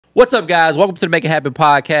What's up, guys? Welcome to the Make It Happen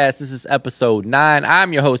podcast. This is episode 9.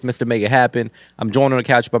 I'm your host, Mr. Make It Happen. I'm joined on the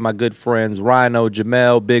couch by my good friends, Rhino,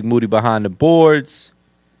 Jamel, Big Moody behind the boards.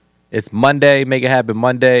 It's Monday, Make It Happen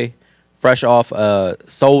Monday. Fresh off a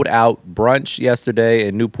sold-out brunch yesterday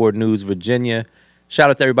in Newport News, Virginia. Shout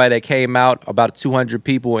out to everybody that came out, about 200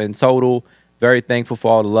 people in total. Very thankful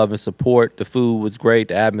for all the love and support. The food was great.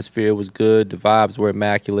 The atmosphere was good. The vibes were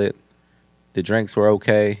immaculate. The drinks were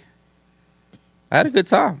okay. I had a good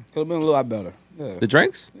time. Could have been a lot better. Yeah. The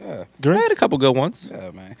drinks? Yeah. I had a couple good ones.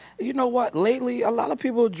 Yeah, man. You know what? Lately, a lot of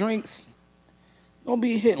people drinks don't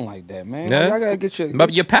be hitting like that, man. Yeah. Like, I gotta get your.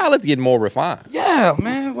 But your palate's getting more refined. Yeah,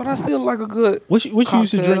 man. But I still like a good. What you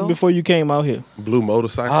used to drink before you came out here? Blue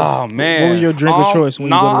motorcycles. Oh man. What was your drink of choice when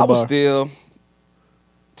you go to the I was bar? still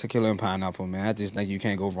tequila and pineapple, man. I just think you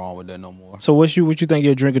can't go wrong with that no more. So what you think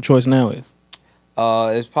your drink of choice now is?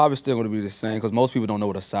 It's probably still going to be the same because most people don't know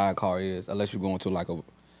what a sidecar is unless you're going to like An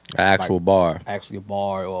actual like, bar. actually a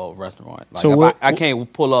bar or a restaurant. Like So what- I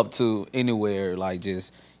can't pull up to anywhere like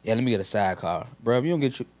just let me get a sidecar, bro. If you don't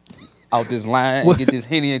get you out this line and get this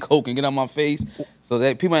Henny and Coke and get out my face, so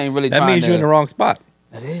that people ain't really. That trying means to, you're in the wrong spot.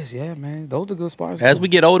 That is, yeah, man. Those are good spots. As too. we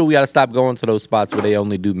get older, we got to stop going to those spots where they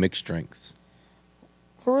only do mixed drinks.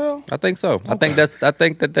 For real. I think so. I think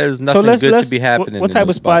that there's nothing good to be happening. What in type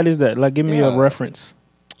those of spot spots. is that? Like, give me a Yeah. reference.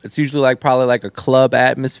 It's usually probably a club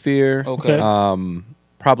atmosphere. Okay.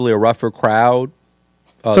 Probably a rougher crowd.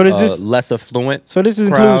 So does this- less affluent? So this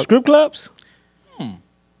includes crowd. strip clubs?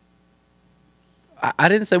 I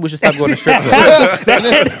didn't say we should stop going to strip clubs.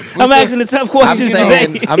 I'm asking the tough questions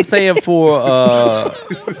today. I'm saying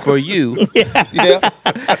for you, Yeah.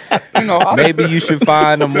 You know, maybe you should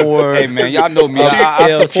find a more. hey man, y'all know me. I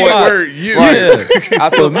upscale support. spot. Word, you.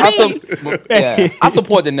 I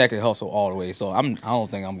support the naked hustle all the way. So I don't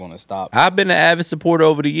think I'm gonna stop. I've been an avid supporter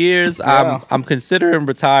over the years. Yeah. I'm considering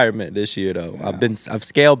retirement this year though. I've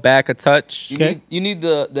scaled back a touch. You need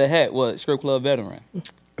the hat. What, strip club veteran?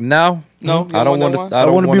 No, No, you I don't want want that to. I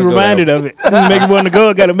want to wanna be go reminded that of it. Make me want to go.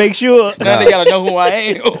 I got to make sure. Now they gotta know who I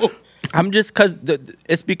am. I'm just because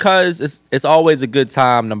it's always a good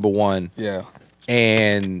time. Number one, Yeah.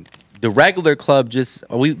 and the regular club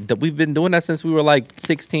we've been doing that since we were like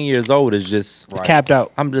 16 years old. Is just It's capped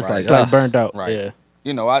out. I'm just Right. It's like ugh. burnt out. Right. Yeah.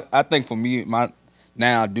 You know, I think for me,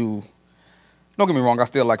 now I do. Don't get me wrong. I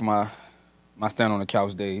still like my stand on the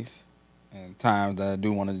couch days and times that I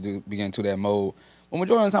do want to get into that mode. But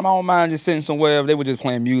majority of the time, I don't mind just sitting somewhere. If they were just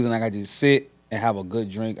playing music and I could just sit and have a good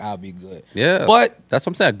drink, I'll be good. Yeah, But that's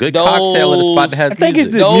what I'm saying. A good cocktail in a spot that has I think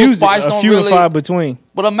music. it's the Those music. fights A don't few and really- far between.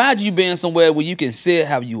 But imagine you being somewhere where you can sit,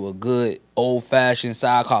 have you a good old fashioned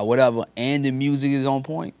sidecar, whatever, and the music is on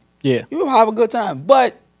point. Yeah. You'll have a good time.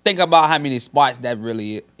 But think about how many spots that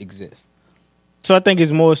really exist. So I think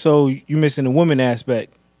it's more so you missing the women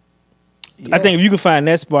aspect. I think if you can find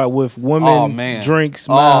that spot with women, Oh, man. drinks,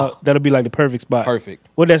 smile, Oh. that'll be like the perfect spot. Perfect.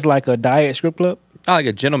 What, that's like a diet strip club? I like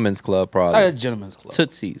a gentleman's club, probably. Like a gentleman's club.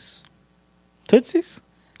 Tootsies, Tootsies?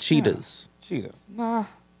 Cheetahs. Cheetahs. Nah.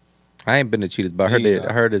 I ain't been to Cheetahs, but I heard Yeah.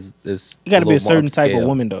 I heard it's You got to be a little more certain type of upscale.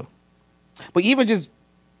 woman, though. But even just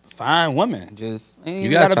fine women, just You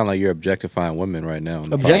guys sound like you're objectifying women right now.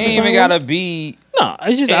 They ain't even gotta be. No,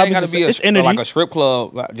 it's just It ain't gotta obviously be it's energy. like a strip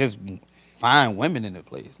club. Like, just find women in the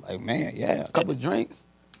place. Like man, yeah, a couple of drinks.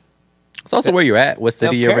 It's also where you're at, what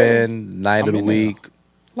city you're Self-care. in, night of I'm the in there. week.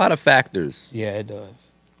 A lot of factors. Yeah, it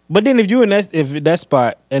does. But then if that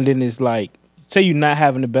spot and then it's like, say you're not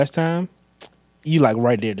having the best time, you like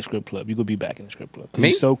right there at the strip club. You could be back in the strip club because Me?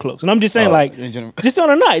 you're so close. And I'm just saying, Oh. like, just on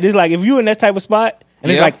a night, it's like if you in that type of spot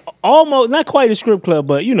and it's Yeah. like almost not quite a strip club,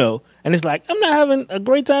 but you know, and it's like I'm not having a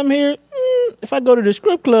great time here. If I go to the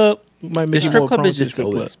strip club, it might The make strip club is just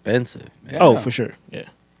so expensive, man. Oh, for sure, yeah.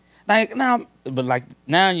 Like now, but like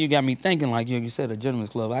now you got me thinking. Like you said, a gentleman's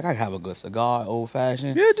club. Like I have a good cigar, old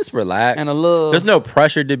fashioned. Yeah, just relax. And a little- There's no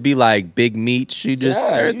pressure to be like big meats. You just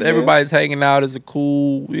Yeah, you everybody's hanging out as a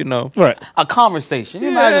cool, Right, A conversation. You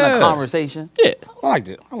imagine Yeah. a conversation. yeah. I liked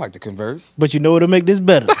it. I like to converse. But you know what'll make this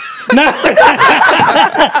better? Nah.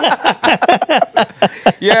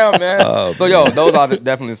 Yeah, man. So yo, those are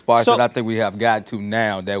definitely spots So- that I think we have got to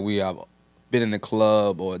now that we have been in the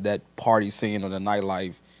club or that party scene or the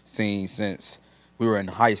nightlife scene since we were in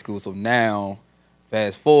high school. So now,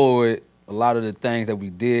 fast forward, a lot of the things that we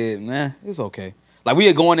did, man, it's okay. Like we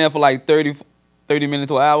had going there for like 30 minutes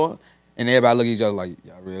to an hour, and everybody look at each other like,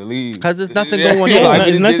 y'all really leave? Because there's nothing Yeah. going Yeah, on. Like,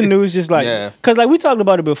 it's we nothing did- new. It's just like, Yeah. because like we talked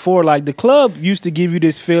about it before, like the club used to give you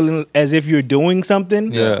this feeling as if you're doing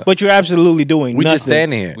something, Yeah. but you're absolutely doing We nothing. just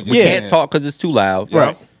standing here. We We just can't standing talk because it's too loud.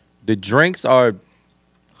 Right. The drinks are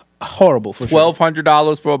horrible for sure.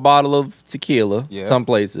 $1,200 for a bottle of tequila. Yeah. Some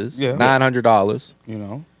places. Yeah. $900. You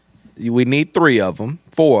know, We need 3 of them,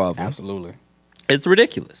 4 of them. absolutely. It's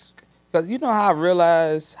ridiculous. Because you know how I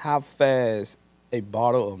realized how fast a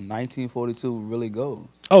bottle of 1942 really goes.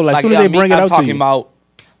 Oh, like soon as they bring it I'm out to talking you. about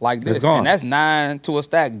like this, It's gone. and that's 9 to a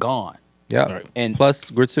stack gone, Yeah. Right. And- plus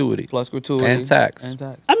gratuity. plus gratuity And tax. And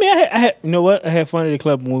tax. I mean, I had, you know what? I had fun at the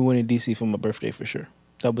club when we went in DC for my birthday for sure.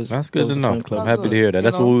 That's that good was to a know. fun I'm club. happy to hear that. You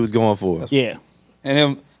That's know? what we was going for. Yeah. And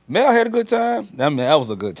then Mel had a good time. That was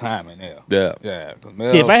a good time in there. Yeah. Yeah. 'Cause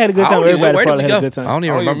Mel, Yeah, if I had a good I time, don't even- everybody where did probably we had a go? good time. I don't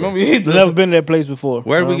even remember. either. Never been to that place before.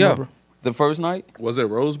 Where'd I we don't go? remember. The first night? Was it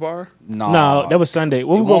Rose Bar? No, that was Sunday.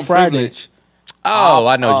 What It we go won't Friday? privilege. Oh,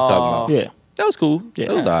 I know what you're talking about. Yeah. That was cool. Yeah.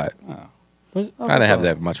 It was all right. Was- I didn't have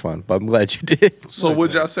that much fun, but I'm glad you did. So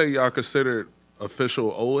would y'all say y'all considered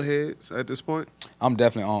official old heads at this point? I'm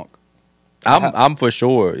definitely Onk. I'm for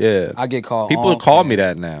sure. Yeah. I get called People Onk, call man. me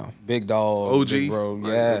that now. Big dog. OG? Big bro.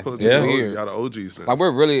 Like, Yeah. they put It's you Yeah. on- weird. Y'all the OGs now. Like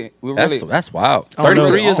we're really That's wild. I don't know.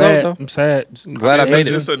 33 years sad. old though. I'm sad. Glad I it's made it.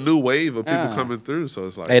 just a new wave of people Yeah. coming through. So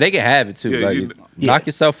it's like, Hey, they can have it too. Yeah, like, you- knock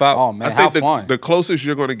yourself out. Oh man, I how think fun. the closest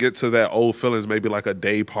you're going to get to that old feelings, maybe like a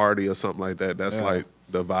day party or something like that. That's Yeah. like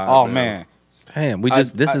the vibe. Oh now. man. Damn, we I-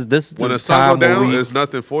 just this is When the the sun time go where down, we- it's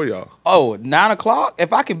nothing for y'all. Oh, 9 o'clock.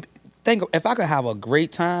 If I could have a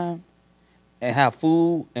great time and have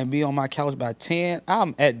food and be on my couch by 10,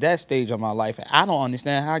 I'm at that stage of my life. I don't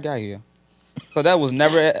understand how I got here. So that was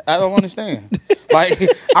never. I don't understand. Like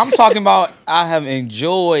I'm talking about, I have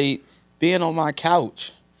enjoyed being on my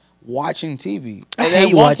couch watching TV. I And hate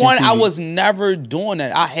at one watching point, I TV. was never doing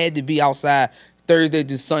that. I had to be outside Thursday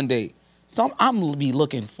to Sunday. So I'm gonna be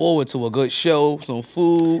looking forward to a good show, some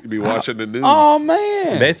food. You be watching the news. Oh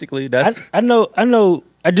man, basically that's I know.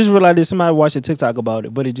 I just realized that somebody watched a TikTok about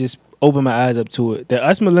it, but it just opened my eyes up to it. That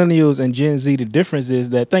us millennials and Gen Z, the difference is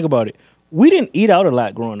that, think about it, we didn't eat out a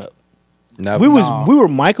lot growing up. never. We were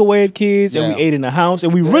microwave kids and Yeah. we ate in the house,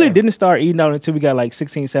 and we really Yeah. didn't start eating out until we got like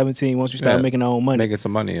 16, 17, once we started Yeah. making our own money. making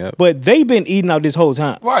some money. Yeah, But they've been eating out this whole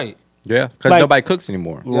time. right? yeah, because Like- nobody cooks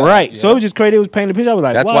anymore. Yeah, Right. So yeah. it was just crazy. It was painting the picture. I was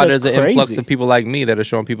like, That's wow, why that's there's an crazy. influx of people like me that are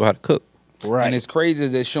showing people how to cook. Right. And it's crazy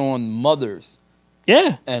that they're showing mothers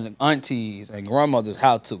Yeah. and aunties and grandmothers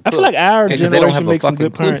how to cook. I feel like our Yeah, 'cause they don't generation have a makes some fucking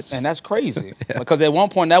good clue. parents. and that's crazy because at one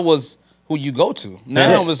point that was who you go to.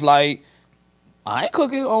 Now Yeah. it's like, I ain't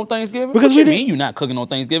cooking on Thanksgiving. Because What we you didn't- mean you not cooking on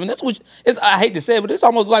Thanksgiving? That's what it's. I hate to say it, but it's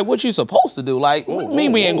almost like what you supposed to do. Like, what you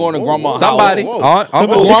mean we ain't going to grandma's Somebody, house? aunt, It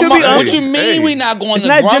uncle, could Grandma, be what uncle. you mean Hey. we not going It's to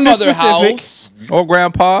not gender grandmother's specific. house? or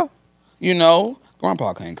grandpa. You know,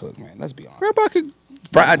 grandpa can't cook, man. Let's be honest. Grandpa could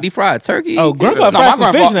deep fried turkey. Oh, grandpa No, fries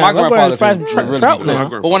some fish now. my My grandfather fries could some really trout cook. now.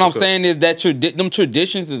 Grandfather But what I'm cook. saying is that them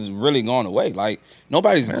traditions is really going away. Like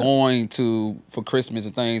nobody's going to for Christmas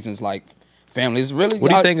and things. And it's like family. It's really.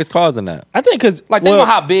 What do you think is causing that? I think because Like, think about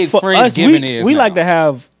how big Friendsgiving is We now. like to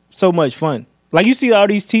have so much fun. Like you see all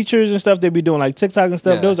these teachers and stuff they be doing like TikTok and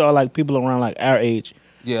stuff. Yeah. Those are like people around like our age.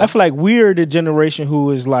 Yeah. I feel like we're the generation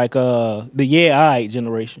who is like the I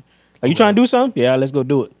generation. Like you trying to do something? Yeah, let's go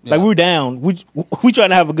do it. Like Yeah. we're down. We trying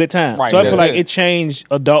to have a good time. Right, So I feel that's like it. it changed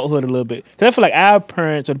adulthood a little bit. Cause I feel like our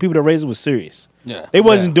parents or the people that raised us was serious. Yeah. They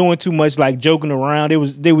wasn't doing too much like joking around.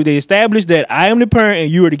 They established that I am the parent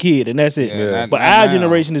and you are the kid, and that's it. Yeah, But not our now.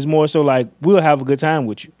 generation is more so like we'll have a good time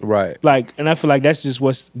with you. Right. Like, and I feel like that's just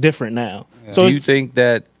what's different now. So Do it's, you think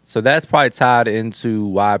that? So that's probably tied into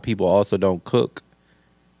why people also don't cook.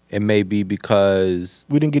 It may be because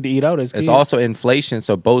we didn't get to eat out as kids? it's also inflation.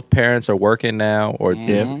 So both parents are working now, or Mm-hmm.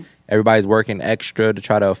 just everybody's working extra to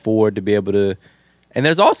try to afford to be able to. And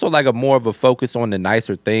there's also like a more of a focus on the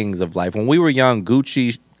nicer things of life. When we were young,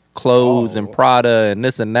 Gucci clothes and Prada and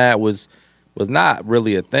this and that was not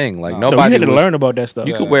really a thing. Like so we nobody had to was- learn about that stuff.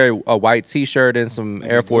 You could wear a white T-shirt and some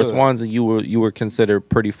Air Force good. Ones, and you were considered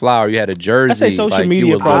pretty fly. Or you had a jersey. I say social like, you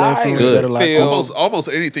media was probably I influenced good. that a lot. feel- too. Almost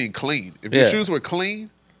anything clean. If Yeah. your shoes were clean,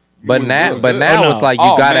 But you now, look but good. now Oh, it's no. like you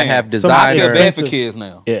Oh, gotta man. have I designer. feel bad expensive. for kids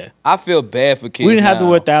now. Yeah, I feel bad for kids. we didn't have to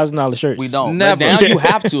now. wear $1,000 shirts. We don't. Never. But now you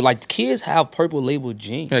have to. Like kids have purple label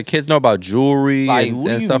jeans. Yeah, kids know about jewelry Like, and, what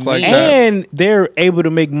do and you stuff like mean? that. And they're able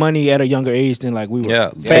to make money at a younger age than like we were.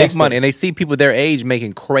 Yeah, big Faster. money, and they see people their age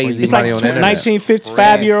making crazy It's like money on the internet.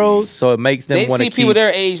 1955-year-olds. So it makes them They want to see keep. people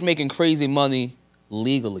their age making crazy money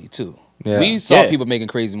legally too. Yeah. We saw Yeah. people making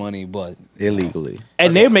crazy money, but illegally.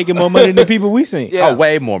 And they're making more money than the people we seen. Yeah. Oh,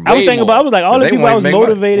 way more. I was Way thinking more. about. I was like, all the They people I wanna was make money.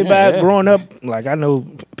 motivated by Yeah. growing up. Like I know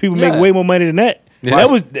people Yeah. make way more money than that. Yeah.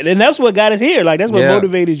 And that's what got us here. Like that's what Yeah.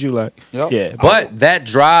 motivated you. Like Yep. yeah, But that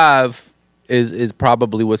drive is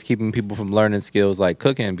probably what's keeping people from learning skills like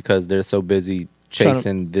cooking because they're so busy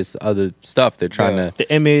chasing this other stuff. They're trying Yeah. to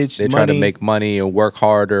The image, they're money. trying to make money and work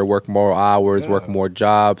harder, work more hours, work more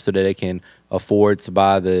jobs so that they can afford to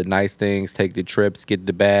buy the nice things, take the trips, get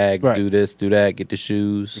the bags, Right. do this, do that, get the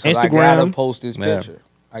shoes. Because I gotta Instagram. post this Yeah. picture.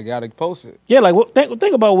 I gotta post it. Yeah, like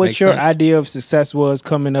think about what Makes your sense. idea of success was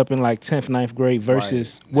coming up in like 10th, 9th grade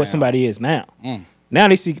versus Right, what now. somebody is now. Mm. Now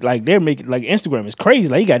they see like they're making like Instagram is crazy.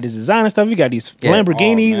 Like you got this designer stuff, you got these Yeah.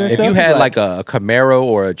 Lamborghinis Oh, man. and If stuff. you It's had like a Camaro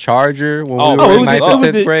or a Charger when Oh, we oh, were it in was the- 9th it and was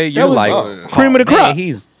 10th the- grade, that you're was like, cream of the crop.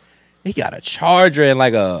 Man, he got a Charger and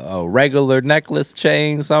like a regular necklace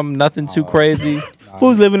chain, something nothing too crazy.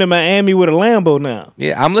 Who's living in Miami with a Lambo now?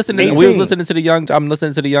 Yeah, I'm listening. 18. We was listening to the young. I'm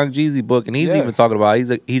listening to the Young Jeezy book, and he's Yeah. even talking about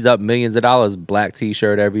he's up millions of dollars. Black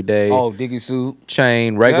T-shirt every day, Oh, Diggy suit.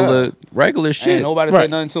 chain, regular shit. Ain't nobody Right. said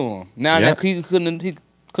nothing to him. Now Yeah. that he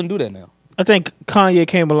couldn't do that now. I think Kanye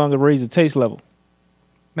came along and raised the taste level.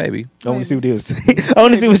 Maybe. I want to see what he was saying. I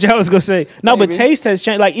want to see what y'all was gonna say. No, but Maybe. taste has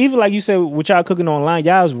changed. Like even like you said, what y'all cooking online,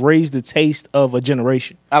 y'all's raised the taste of a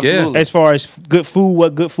generation. Absolutely. As far as good food,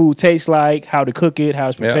 what good food tastes like, how to cook it, how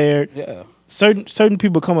it's Yeah. prepared. Yeah. Certain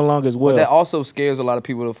people come along as well. But that also scares a lot of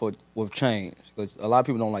people with change. 'Cause a lot of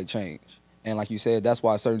people don't like change. And like you said, that's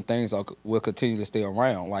why certain things will continue to stay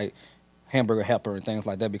around. Like hamburger helper and things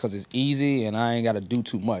like that because it's easy and I ain't got to do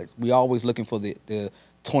too much. We always looking for the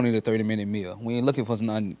 20 to 30 minute meal. We ain't looking for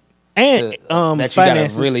nothing and that you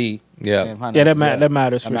finances. gotta really Yeah. and Yeah, finances, that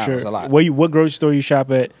matters That for matters sure. a lot. What grocery store you shop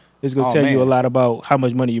at is gonna Oh, tell you a man. lot about how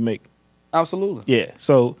much money you make. Absolutely. Yeah.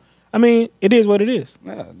 So I mean, it is what it is.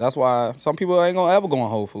 Yeah, that's why some people ain't gonna ever go in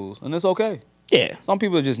Whole Foods, and it's okay. Yeah. Some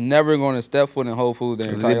people are just never going to step foot in Whole Foods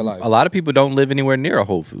their entire life. A lot of people don't live anywhere near a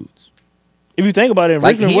Whole Foods. If you think about it, in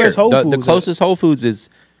Like Richmond, here, where's Whole the Foods? closest Whole Foods is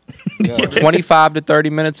Yeah. 25 to 30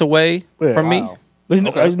 minutes away Yeah. from me, Wow. There's,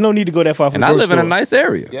 Okay. there's no need to go that far. For and the I grocery live in a store. nice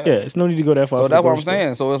area. Yeah. Yeah, it's no need to go that far. So for the that's what I'm grocery store.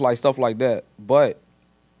 saying. So it's like stuff like that. But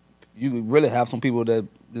you really have some people that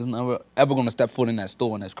is never ever going to step foot in that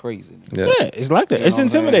store, and that's crazy. Yeah. Yeah, it's like that. You It's know what I'm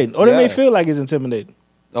saying? intimidating, or they may Yeah. feel like it's intimidating.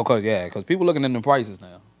 Because people looking at the prices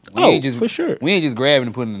now. Oh, for sure. We ain't just grabbing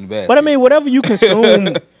and putting it in the basket. But I mean, whatever you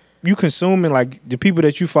consume, you consume, and like the people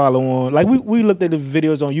that you follow on. Like we looked at the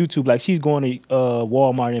videos on YouTube. Like she's going to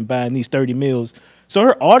Walmart and buying these 30 meals. So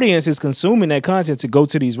her audience is consuming that content to go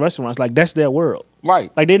to these restaurants. Like that's their world.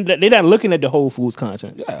 right. Like they're not looking at the Whole Foods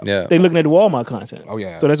content. Yeah. Yeah. They looking at the Walmart content. Oh,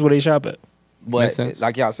 yeah. So that's where they shop at. Makes But sense.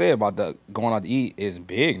 like y'all said about the going out to eat is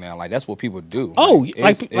big now. Like that's what people do. Oh,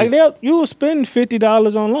 it's- you will spend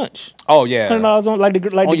 $50 on lunch. oh yeah. $100 on like the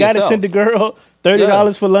On guy that yourself. sent the girl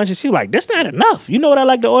 $30 for lunch, and she like, that's not enough. You know what I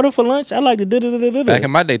like to order for lunch? I like to da. Back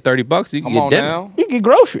in my day, $30 you can Come get on dinner. now, You get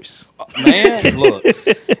groceries. man. Look, You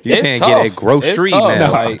it's can't tough. get a grocery It's tough.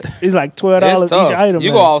 now. Like, It's like it's $12 tough. each item. You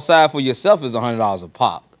now. go outside for yourself is $100 a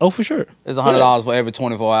pop. Oh, for sure. It's $100 for every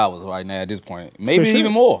 24 hours right now at this point. Maybe sure.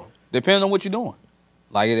 even more, depending on what you're doing.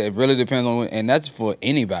 Like it really depends on, and that's for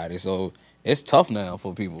anybody. So it's tough now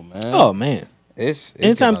for people, man. Oh man. it's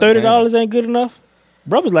Anytime $30 ain't good enough,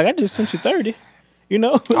 bro was like, I just sent you 30. You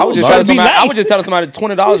know, I was just Trying telling to be somebody. I nice. was just telling somebody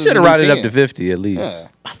 $20 You is should a have new rounded up 10. to 50 at least.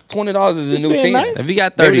 Yeah, $20 is a Just new being 10. nice. If you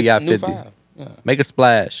got 30, you Maybe got it's a new 50. 5. Yeah, Make a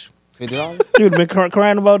splash. $50. You would have been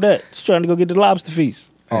crying about that. She's trying to go get the lobster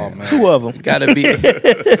feast. Oh man, 2 of them. Gotta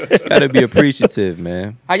be appreciative,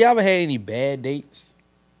 man. Have y'all ever had any bad dates?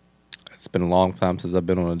 It's been a long time since I've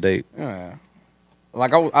been on a date. Yeah,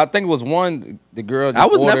 like I think it was one. The girl. I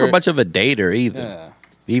was ordered, never much of a dater either, Yeah.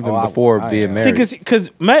 even Oh, I- before I being am. married. See,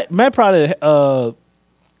 because Matt probably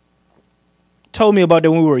told me about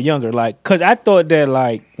that when we were younger. Like, because I thought that,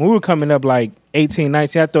 like, when we were coming up, like, 18,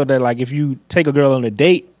 19, I thought that, like, if you take a girl on a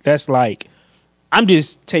date, that's like, I'm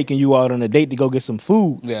just taking you out on a date to go get some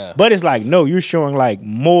food. Yeah. But it's like, no, you're showing, like,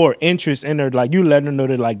 more interest in her. Like, you letting her know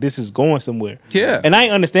that, like, this is going somewhere. Yeah. And I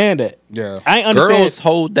ain't understand that. Yeah. I ain't understand. Girls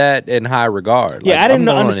hold that in high regard. Yeah, Like, I didn't I'm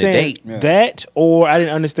going on a understand date. Yeah. that, or I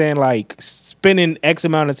didn't understand like spending X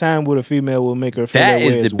amount of time with a female will make her feel That that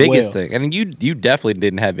way is as the biggest well. thing, and you definitely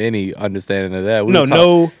didn't have any understanding of that. We No, were talking-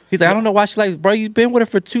 no. He's like, I don't know why she like, bro. You've been with her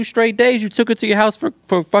for 2 straight days. You took her to your house for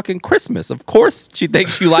fucking Christmas. Of course, she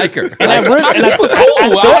thinks you like her. And I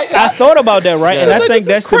thought about that, right? Yeah. And I Like, think this is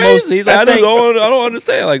that's the most. crazy. He's like, I don't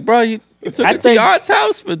understand. Like, bro, you took I her to think- your aunt's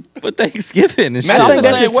house for Thanksgiving and Man, shit. I I'm think the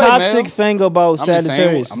that's same the way, toxic man. thing about I'm the same.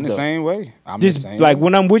 Sagittarius. I'm the though. same way. I'm the Just same like way.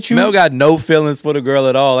 when I'm with you, Mel got no feelings for the girl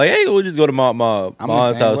at all. Like, hey, we'll just go to my I'm the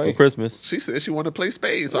aunt's same house way. for Christmas. She said she wanted to play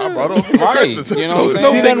spades, so I brought her over for Right. Christmas. You know what I'm no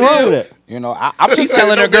saying? nothing wrong with that. You know, I'm She's just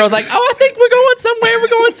telling her girls like, oh, I think we're going somewhere. We're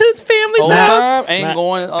going to his family's whole house. time ain't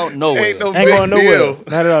going nowhere. Ain't no Ain't going big nowhere. deal.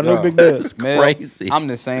 Not at all. No Yo. big deal. Man, crazy. I'm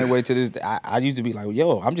the same way to this day. I used to be like,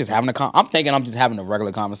 yo, I'm just having I'm thinking I'm just having a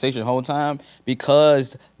regular conversation the whole time. time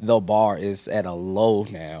because the bar is at a low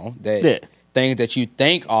now. That Yeah. things that you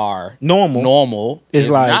think are Normal is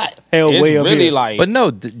like not. hell It's way up really here. like. But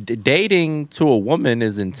no, dating to a woman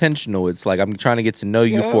is intentional. It's like I'm trying to get to know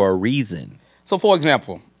you Yeah. for a reason. So, for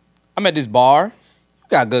example, I'm at this bar. You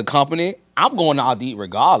got good company. I'm going out to eat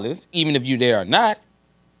regardless, even if you there or not.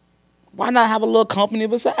 Why not have a little company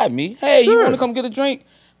beside me? Hey, you Sure. want to come get a drink?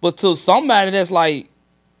 But to somebody that's like,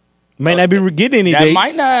 May not be getting any that dates.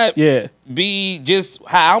 might not Yeah. be just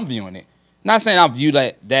how I'm viewing it. Not saying I view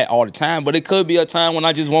that all the time, but it could be a time when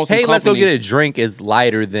I just want some Hey, company. let's go get a drink is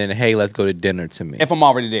lighter than hey, let's go to dinner to me. If I'm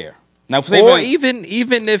already there. Now, say Or if- even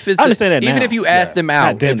if it's I understand that even now. if you ask Yeah. them Not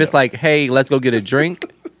out, then, if it's though. like hey, let's go get a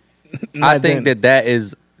drink, I Not think then. that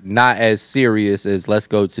is not as serious as let's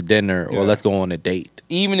go to dinner or Yeah. let's go on a date.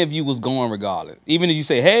 even if you was going regardless, even if you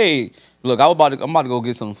say, "Hey, look, I'm about to go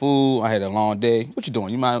get some food. I had a long day. What you doing?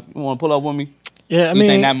 You want to pull up with me?" Yeah, I You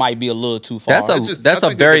think mean, that might be a little too far? That's a I that's a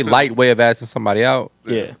think it very depends. light way of asking somebody out.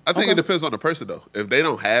 yeah. I think it depends on the person though. If they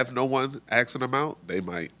don't have no one asking them out, they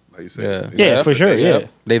might, like you said. Yeah. Yeah, for sure. Yeah. Yeah.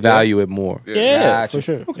 They value it more. Yeah, Gotcha. for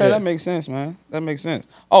sure. Okay, Yeah. that makes sense, man. That makes sense.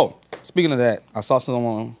 Oh, speaking of that, I saw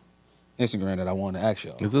someone on Instagram that I wanted to ask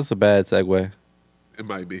y'all. Is this a bad segue? It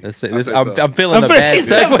might be. This, I'd this, say I'm, so. I'm feeling I'm a bad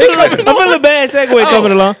segue. I'm feeling a bad segue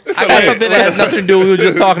coming along. I got something that has nothing to do with what we were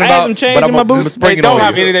just talking I about. had some change but in I'm my gonna boots. spring They it don't on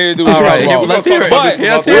have you. anything to do with All right, football. let's hear it. But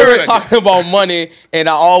Let's we hear were it. talking about money, and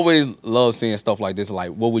I always love seeing stuff like this.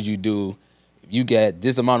 Like, what would you do if you get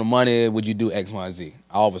this amount of money? Would you do X, Y, and Z?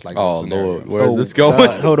 I always like Oh those scenarios. Lord, where is Oh, this going?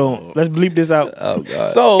 God, hold on. Let's bleep this out. Oh God.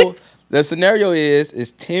 So the scenario is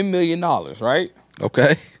 $10 million, right?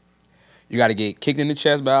 Okay. You got to get kicked in the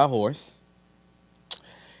chest by a horse.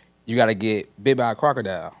 You got to get bit by a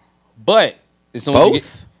crocodile. But as soon as you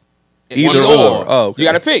Both. get, Either one or. Oh, okay. You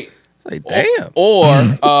got to pick. It's like damn.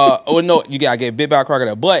 Or no, you gotta get bit by a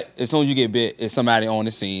crocodile. But as soon as you get bit, it's somebody on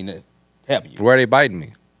the scene to help you. Where are they biting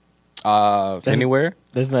me? That's- Anywhere?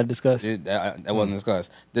 Let's not discuss. That wasn't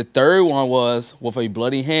discussed. The third one was with a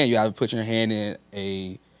bloody hand. You have to put your hand in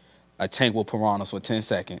a tank with piranhas for 10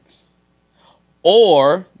 seconds.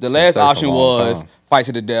 Or the last That's a option long was time. fight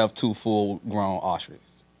to the death 2 full-grown ostriches.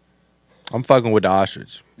 I'm fucking with the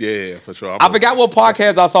ostrich. Yeah, for sure. I forgot what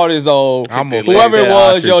podcast I saw this on. I'm gonna Whoever fuck it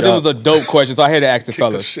that was, yo, ostrich this was up. a dope question, so I had to ask the Kick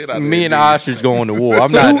the fellas. shit out of Me and the that ostrich going to war. I'm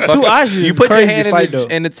not. Two fucking- ostriches You is put your crazy hand fight, though.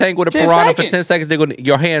 in the tank with a 10 piranha for seconds. 10 seconds.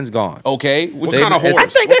 Your hand's gone. Okay, What They- kind of it's- horse? I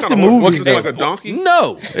think What that's kind the of horse? movies, Is it like though. a donkey?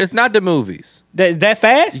 No, it's not the movies. That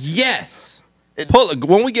fast? Yes.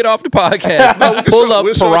 When we get off the podcast, No, we can pull show- up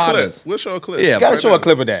we'll show a clip. piranhas. We'll show a clip. Yeah, gotta Right show now. a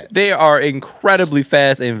clip of that. They are incredibly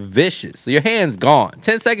fast and vicious. So your hand's gone.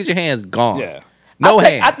 10 seconds, your hand's gone. Yeah. No I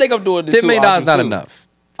think, hand. I think I'm doing the $10 two million options not too. enough.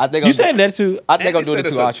 I think You I'm said that too. I think And I'm he doing said the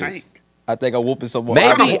it's two a options. tank. I think I'm whooping someone.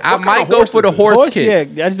 Maybe kind of- I what kind might of go horse for the is it? horse Horse, kick.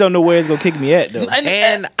 yeah. I just don't know where it's gonna kick me at though.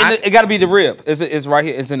 And it got to be the rib. It's right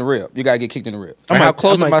here. It's in the rib. You got to get kicked in the rib. How might-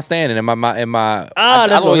 close I am might- I standing? Am I Ah,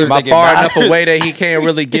 that's don't what even am I think it far matters. enough away that he can't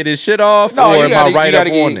really get his shit off, No, or you am gotta, I right you gotta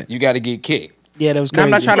up get, on it? You got to get kicked. Yeah, that was No, crazy. I'm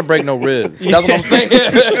not trying to break no ribs. That's what I'm saying.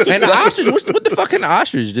 And the ostrich, what the fuck can the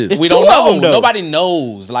ostrich do? It's we two don't of know. them, though. Nobody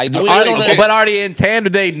knows. Like, we Are don't they- know. but are they in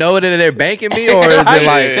tandem? Do they know that they're banking me, or is it like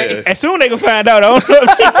Yeah. As soon as they can find out, I don't know.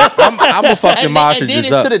 I'm gonna fuck them And then ostriches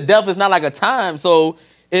it's up? to the death. It's not like a time. So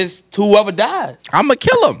it's to whoever dies. I'm gonna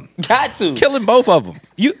kill them, Got to. killing both of them.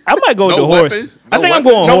 I might go with No the horse. weapon? I No think I'm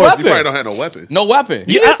weapon? going No horse. You probably don't have no weapon. No weapon.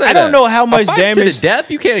 You didn't say I don't that. know how much a fight to damage- the death.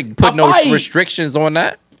 You can't put A no fight. restrictions on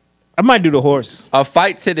that. I might do the horse. A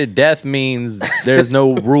fight to the death means there's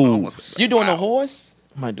no rules. You doing a horse?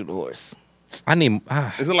 I might do the horse. I need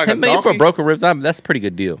Is it like 10 a million for donkey? broken ribs. That's a pretty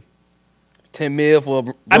good deal. 10 mil for.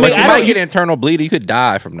 I mean, But you I might don't- get internal bleeding. You could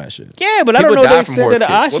die from that shit. Yeah, but I People don't know die the from extent horse of the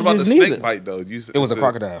kicks. ostriches What about the neither. snake bite though? It was a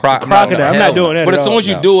crocodile. Crocodile. I'm not doing that. But at as soon all. as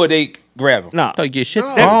you do it, they grab him. No. No, your shit's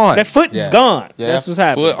No. gone. That foot is Yeah. gone. Yeah. That's what's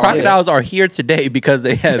happening. Foot- Crocodiles are here today because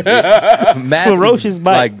they have massive, Ferocious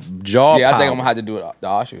bites. like jaw. Yeah, I think power. I'm gonna have to do it. The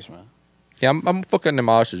ostrich, man. Yeah, I'm fucking them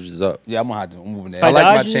ostriches up. Yeah, I'm gonna have to. I'm moving that. I Like like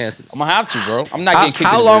my ostriches? chances. I'm gonna have to, bro. I'm not How, getting kicked.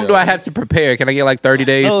 how in the long rib. do I have to prepare? Can I get like 30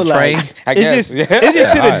 days No, to like- train? I It's guess. just- Yeah. it's just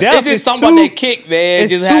to the All right. death. It's just It's something about too- that kick, man.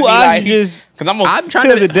 it's just two have me like, ostriches cause I'm I'm trying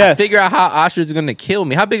To to the death. figure out how ostriches are going to kill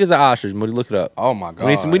me. How big is an ostrich? Moody, look it up. Oh my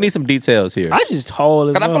god. We need some details here. I just tall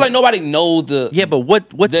as Cause I feel well. like nobody knows the. Yeah, but what's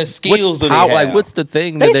The skills what's that they power, have. like what's the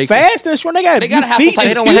thing that They they fast and strong. They got They gotta have feet. some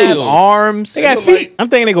They type don't of have skills. arms. They got Look feet. like- I'm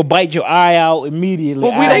thinking they go bite your eye out immediately.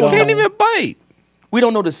 But we They don't can't know. even bite. We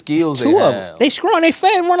don't know the skills Two they of have. them. They strong. They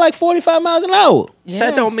fast. Run like 45 miles an hour.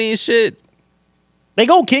 That don't mean shit. They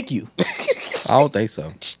gonna kick you. I don't think so.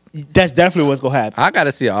 That's definitely what's gonna happen. I got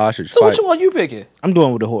to see an ostrich So fight. which one you picking? I'm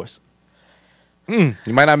doing with the horse. You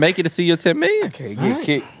might not make it to see your 10 million. Okay, get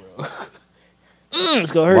kicked,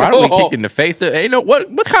 It's gonna hurt. Rhino be kicked in the face. Ain't no what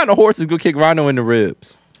kind of horse is gonna kick Rhino in the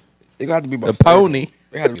ribs? It got to be The pony.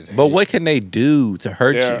 But But what can they do to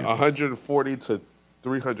hurt Yeah, you? 140 to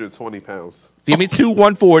 320 pounds. Give me two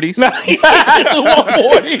 140s.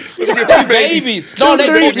 140. Baby. No,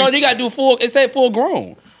 they got to do full. It said full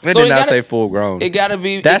grown. It So did it not gotta- say full grown. It got to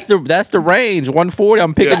be. That's the range. 140.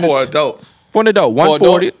 I'm picking Yeah, for adult. for an adult.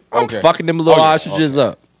 140. adult? I'm Okay. fucking them little Oh, yeah, ostriches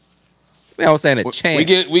up. They don't stand a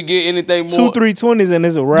chance. we get anything more. 2 320s and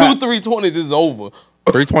it's a wrap. 2 320s is over.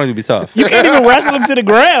 320 would be tough. You can't even wrestle him to the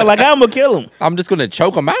ground. Like I'm gonna kill him. I'm just gonna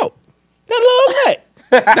choke them out. That little neck.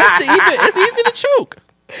 It's easy to choke.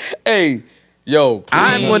 Hey, yo,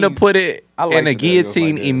 I'm gonna please. put it I like in a scenarios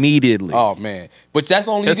guillotine like this. immediately. Oh man, but that's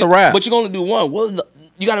only It's a wrap. But you can only do one. What is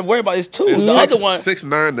you got to worry about is two. It's The other one.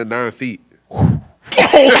 6'9" to 9 feet. Oh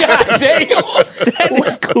god damn!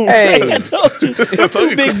 That's cool. Hey. I told you. Them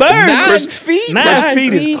two big birds. 9 feet. 9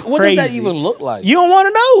 feet is crazy. What does that even look like? You don't want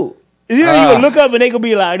to know. You know, you gonna look up and they gonna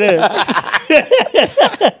be like that.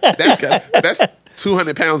 That's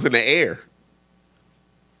 200 pounds in the air.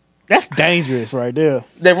 That's dangerous right there.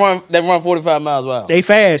 They run 45 miles per hour. They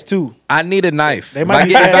fast too. I need a knife. They If might I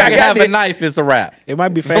be get- if fast. I can have a knife, it's a wrap. It might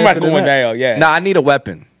be Somebody faster than going that. down. Yeah, Nah, I need a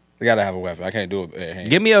weapon. they gotta have a weapon. I can't do it. Hand.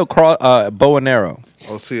 Give me a bow and arrow.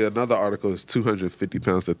 Oh, see, another article is 250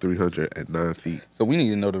 pounds to 309 feet. So we need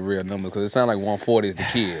to know the real number because it sounds like 140 is the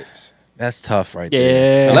kids. That's tough right Yeah.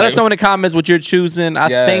 there. Let us know in the comments what you're choosing. I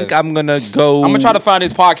Yes. think I'm gonna go. I'm gonna try to find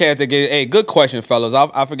this podcast again. Hey, good question, fellas.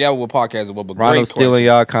 I forgot what podcast it was, but Rhino great stealing question.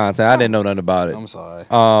 y'all content. I didn't know nothing about it. I'm sorry.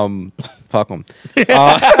 Fuck them.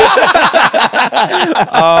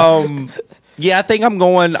 Yeah, I think I'm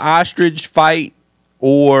going ostrich fight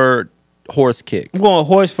or horse kick. I'm going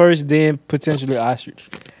horse first, then potentially ostrich.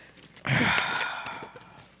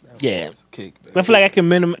 Yeah. Kick. I feel like I can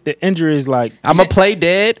minimize the injury is like I'm gonna play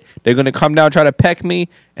dead. They're gonna come down, try to peck me,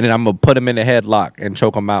 and then I'm gonna put them in a headlock and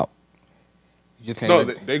choke them out. You just can't. No,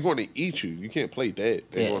 let- they're going to eat you. You can't play dead.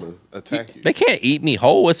 They're Yeah. going to attack you. They can't eat me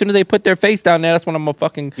whole. As soon as they put their face down there, that's when I'm gonna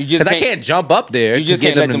fucking. You just Because I can't- can't jump up there. you just to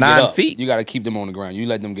can't get let them them to get 9 up. feet. You gotta keep them on the ground. You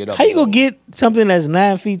let them get up. how you it's gonna over. get something that's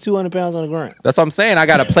 9 feet, 200 pounds on the ground? That's what I'm saying. I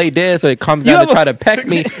gotta play dead so it comes You down ever- to try to peck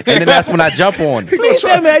me, and then that's when I jump on. Please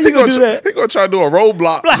tell me how you gonna do that. He's going to try to do a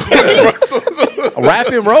roadblock. Wrap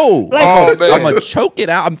and roll. Oh, man. I'm gonna choke it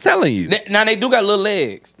out. I'm telling you. Now they do got little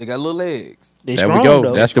legs. They got little legs. They There strong, we go.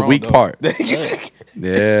 though. That's the Strong, weak though. part.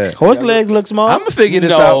 Yeah. Horse legs look small. I'm gonna figure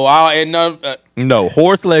this No, out. and none. No,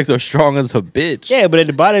 horse legs are strong as a bitch. yeah, but at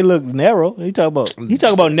the body look narrow. You talk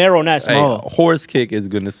about narrow, not Hey, small. a horse kick is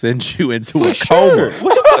gonna send you into a Sure.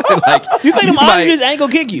 coma. Like, You think them might- ostriches ain't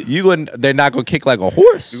gonna kick you? they're not gonna kick like a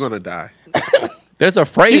horse. You're going to die. There's a You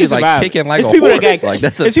can phrase like survive. kicking like It's a people horse. that got, Like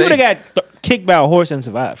that's a it's people thing. that got kicked by a horse and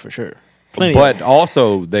survived for sure. Plenty. But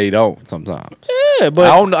also they don't sometimes. yeah, but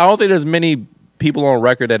I don't think there's many people on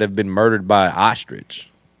record that have been murdered by ostrich.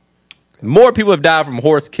 More people have died from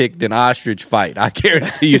horse kick than ostrich fight. I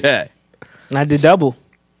guarantee you that. I did double.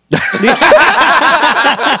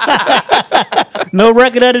 No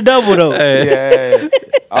record of the double though. Yeah.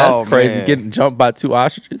 That's crazy. Man. Getting jumped by 2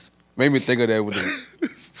 ostriches. Made me think of that with the.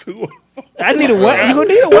 It's two. I need a weapon. You gonna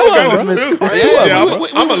need a Okay, weapon. it's two. Yeah, Yeah, we-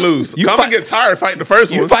 I'm going to lose. You I'm fight- going to get tired fighting the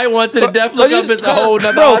first You one. fight one to the death, look you- up, it's a whole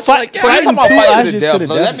nother Bro, ostrich. fight- Like, So you Fighting talking about two fighting to ostriches the to death? the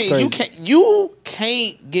though. death That is means you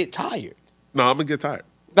can't get tired. No, I'm going to get tired.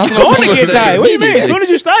 That's You what I'm going to saying. get tired. What do you mean? As soon as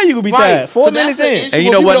you start, you gonna be Right. tired. 4 So that's minutes the in. issue. And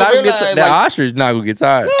you know People what? don't Not gonna realize, get that like- ostrich not gonna get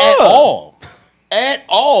tired. At all. At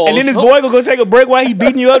all. And then this So- boy gonna go take a break while he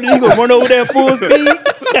beating you up. Then he gonna run over there full speed,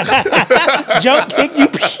 jump, kick you.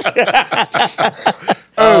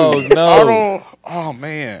 Oh I no! don't. Oh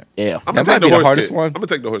man. Yeah, I'm That going to might take be the the horse hardest kick. one. I'm going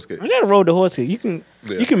to take the horse kick. I gotta roll the horse here. You can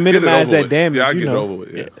Yeah. you can Get it minimize over that with. damage. Yeah, I you get it know. over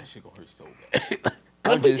with. Yeah. That shit gonna hurt so bad.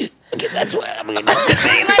 I'm just rib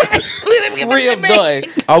done.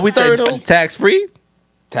 Oh, we say Sternum. tax free?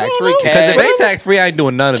 Tax free Because cash. if they tax free, I ain't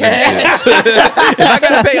doing none of that shit. If I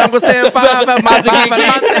gotta pay Uncle Sam 5 out my 10,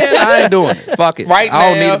 I ain't doing it. Fuck it. Right now, I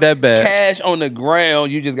don't need it that bad. cash on the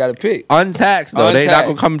ground. You just gotta pick. Untaxed though. They not gonna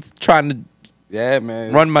Untaxed. come trying to Yeah,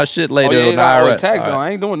 man. run my shit later Oh, yeah, on the nah, IRS. tax. All No, right.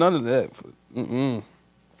 I ain't doing none of that. Mm-mm.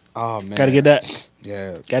 Oh man. Gotta get that.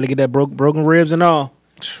 Yeah. Gotta get that broken ribs and all.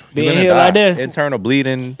 You're Being gonna here die. like that. Internal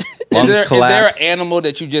bleeding, Is lungs there an collapse. animal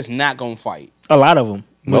that you just not gonna fight A lot of them.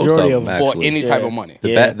 Most Majority of of them, them. for Actually, any type yeah. of money? the,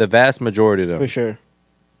 Yeah. the vast majority of them. For sure.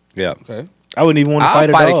 Yeah. Okay. I wouldn't even want to I'll fight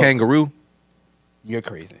a fight a dog. kangaroo. You're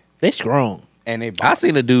crazy. They strong. And they. I box.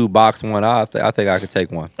 seen a dude box one. I think I could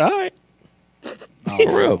take one. All right.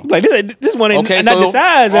 For real. Like this one ain't Okay, not so- the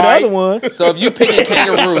size of the all right. other one. So if you pick a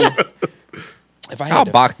kangaroo, if I I'll had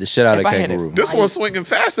to, box the shit out of if I had to kangaroo. This one's swinging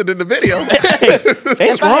faster than the video. They if I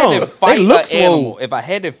had strong. to fight They an look swole. animal, if I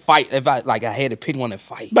had to fight, if I had to pick one to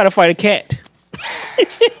fight, About to fight a cat.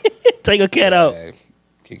 Take a cat out.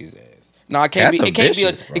 kick his ass. No, it can't Cats be. are It can't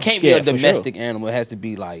vicious, be. bro. It can't be Yeah, a for sure. domestic animal. It has to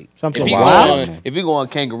be like Something if he wild. going. If we going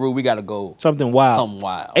kangaroo, we gotta go Something wild. something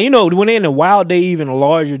wild. And you know, when they're in the wild, they even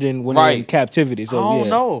larger than when they're in Right. captivity. I So don't yeah.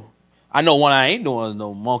 know. I know one I ain't doing is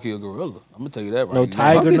no monkey or gorilla. I'm gonna tell you that right No now.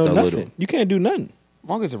 tiger, Monkeys no are nothing. little. You can't do nothing.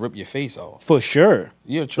 Monkeys will rip your face off. For sure.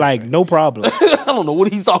 You're Like, no problem. I don't know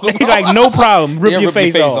what he's talking about. Like, no problem. Rip Yeah, your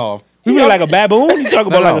face off. You You mean know- like a baboon? You talking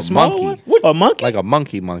about No, like a small monkey. one? A monkey? Like a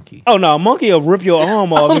monkey. Oh, no, a monkey will rip your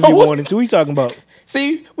arm off if you wanted to. What you talking about?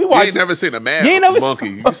 See, we You watch ain't never seen a mad You ain't never monkey.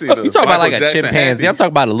 You seen a You talking about like Michael a Jackson chimpanzee? I'm handy.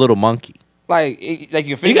 talking about a little monkey. like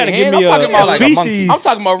your finger. You gotta hand. give me I'm talking about a like a species. I'm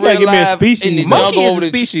talking about You gotta real give me a life species. in the Monkey jungle is over a the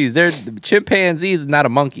species. There's chimpanzee is not a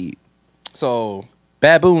monkey. So,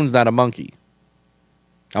 Baboon's not a monkey.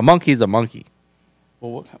 A monkey's a monkey.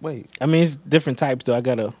 well, wait, I mean, it's different types, though. I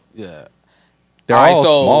gotta. yeah. They're All right, all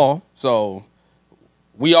so- small. So,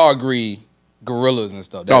 we all agree gorillas and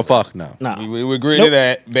stuff. Oh That's fuck no. Nah, We agree Nope. to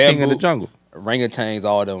that. Bamboo, King of the jungle. orangutans,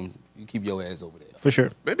 all them. You keep your ass over there. for sure.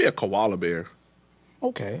 Maybe a koala bear.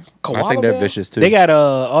 Okay. I Koala think they're bear? vicious too. They got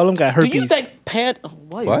all of them got Do herpes. you think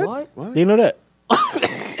Wait, What? what? Do you know that?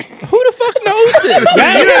 Who the fuck knows this?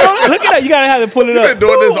 Yeah, look at that. You gotta have to pull it You've been up.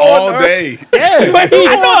 doing this Who all on earth? day. Yeah, but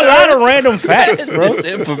I know a lot of random facts, bro. This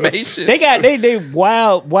information. They got they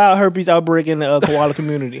wild herpes outbreak in the koala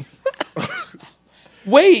community.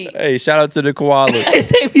 Wait. Hey, shout out to the koalas.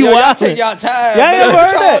 They be Yo, y'all wild. take y'all time. Y'all man. never What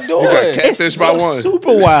heard y'all that? doing? You got It's catfish by one.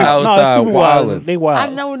 super wild. No, it's Outside super wild. wildin'. They wild.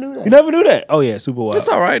 I never knew that. You never knew that? Oh yeah, super wild. It's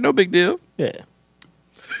all right, no big deal. Yeah.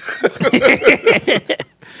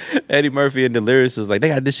 Eddie Murphy and Delirious was like, they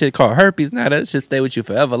got this shit called herpes now. That shit stay with you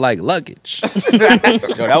forever like luggage. Yo,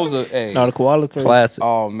 that was a hey. No, the koala crazy. Classic.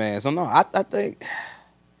 Oh man. So no, I think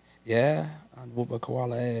yeah, I whoop a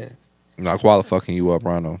koala ass. Not koala fucking you up,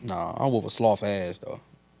 Rhino. No, I whoop a sloth ass though.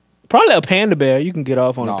 Probably a panda bear. You can get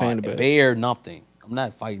off on No, a panda bear. bear nothing. I'm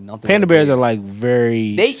not fighting nothing. Panda with a bears bear. are like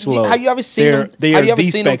very slow. Have you ever seen They're- them? They Have are you ever the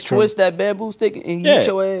seen them spectrum. twist that bamboo stick and Yeah, hit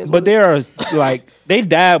your ass? but they are like they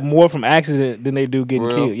die more from accident than they do getting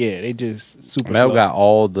Real? killed. Yeah, they just super Mel slow. got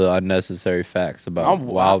all the unnecessary facts about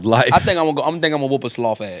wildlife. I think I'm gonna whoop a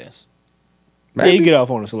sloth ass. Yeah, you get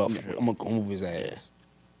off on a sloth. For sure. I'm gonna whoop his ass.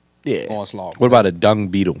 Yeah, On sloth. What about a dung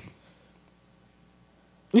beetle?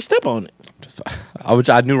 we step on it.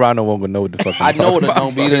 I knew Rhino won't know what the fuck. I know what a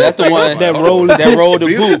dung beetle. That's the one That roll- that roll the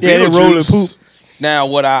Beetle- poop. Yeah, they roll and Beetlejuice. Now,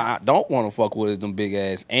 what I don't want to fuck with is them big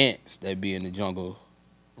ass ants that be in the jungle,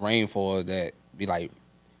 rainforest that be like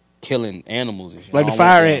killing animals and shit. Like I the don't want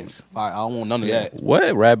fire them. ants. I don't want none of that.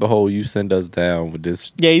 What rabbit hole you send us down with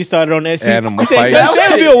this? Yeah, you started on that. See, Animal you said fight. that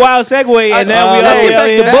would be a wild segue, and now we Let's all get back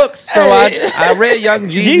to here. books. So I read Young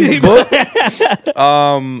Jeezy's book.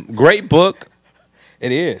 Great book.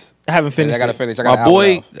 It is. I haven't finished. I gotta it. finish. I gotta My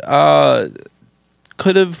boy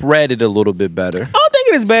could have read it a little bit better. I don't think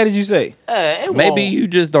it's as bad as you say. Maybe you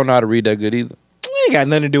just don't know how to read that good either. It ain't got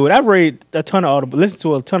nothing to do with it. I've read a ton of audible. Listened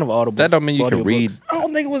to a ton of audible. That don't mean you can read. audiobooks. I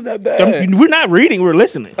don't think it was that bad. We're not reading. We're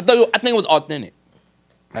listening. I think it was authentic.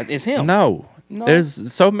 Like, it's him. No. No.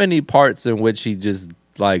 There's so many parts in which he just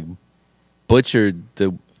like butchered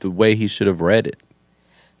the way he should have read it.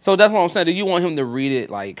 So that's what I'm saying. Do you want him to read it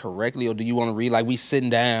like correctly, or do you want to read like we sitting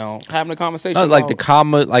down having a conversation? Not like the about-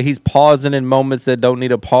 comma, like he's pausing in moments that don't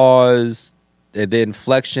need a pause, and the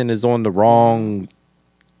inflection is on the wrong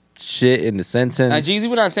shit in the sentence. Now, Jeezy,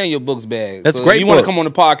 we're not saying your book's bad. That's so great If you want to book. come on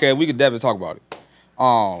the podcast, we could definitely talk about it.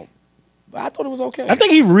 But I thought it was okay. I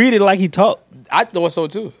think he read it like he talked. I thought so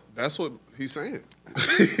too. That's what he's saying.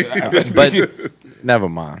 But never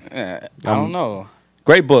mind. I don't know.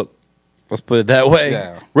 Great book. Let's put it that way.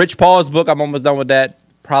 Yeah. Rich Paul's book, I'm almost done with that.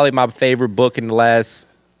 Probably my favorite book in the last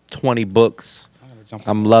 20 books.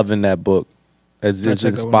 I'm loving that book. It's I'll check it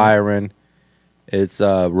out. inspiring. It's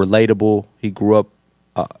relatable. He grew up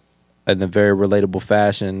in a very relatable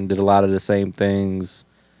fashion, did a lot of the same things,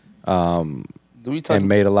 Do we and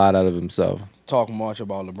made a lot out of himself. talk much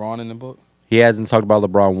about LeBron in the book? He hasn't talked about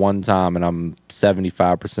LeBron one time, and I'm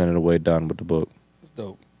 75% of the way done with the book. That's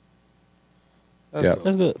dope. That's Yeah. dope.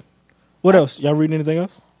 That's good. What else? Y'all reading anything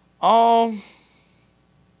else?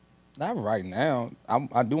 Not right now.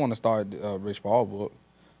 I do want to start Rich Paul book.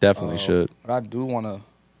 Definitely should. But I do want to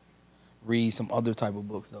read some other type of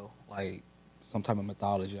books though, like some type of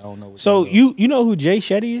mythology. I don't know. What So they do. you know who Jay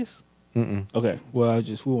Shetty is? Mm-mm. Okay. Well,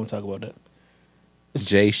 we won't talk about that.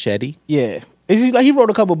 Jay Shetty? Yeah. It's like he wrote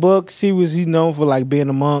a couple books. He's known for like being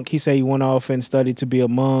a monk. He said he went off and studied to be a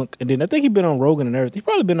monk, and then I think he been on Rogan and everything. He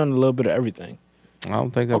probably been on a little bit of everything. I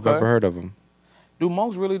don't think I've Okay. ever heard of them. Do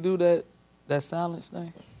monks really do that silence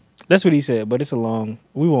thing? That's what he said, but it's a long.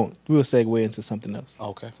 We'll segue into something else.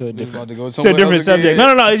 Okay. To a We different- about to go To a somewhere different else again.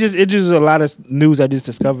 subject. No. It just a lot of news I just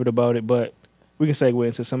discovered about it, but we can segue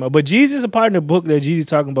into some. But Jesus, a part in the book that Jesus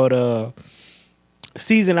talking about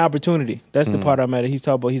seizing opportunity. That's the part I'm at. He's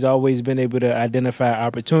talking about he's always been able to identify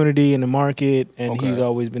opportunity in the market, and Okay. he's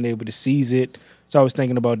always been able to seize it. So I was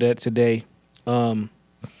thinking about that today.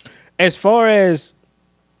 As far as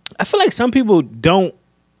I feel like some people don't.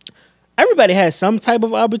 Everybody has some type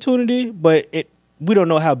of opportunity, but we don't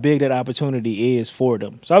know how big that opportunity is for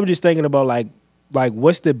them. So I was just thinking about like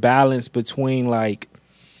what's the balance between like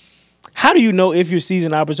how do you know if you're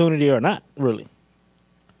seizing opportunity or not, really?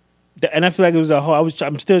 And I feel like it was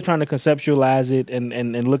I'm still trying to conceptualize it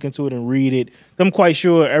and look into it and read it. I'm quite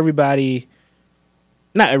sure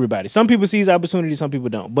not everybody. Some people seize opportunity, some people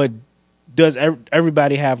don't. But does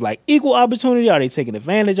everybody have like equal opportunity? Are they taking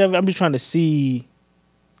advantage of it? I'm just trying to see.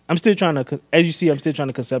 I'm still trying to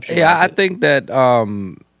conceptualize. Yeah, I it. think that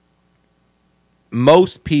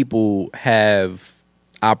most people have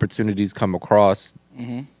opportunities come across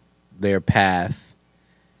their path,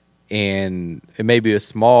 and it may be a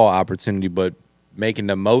small opportunity, but making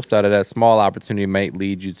the most out of that small opportunity might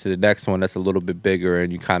lead you to the next one that's a little bit bigger,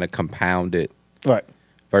 and you kind of compound it. Right.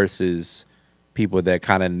 Versus people that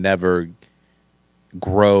kind of never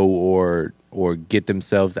grow or get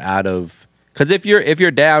themselves out of. Because if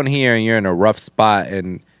you're down here and you're in a rough spot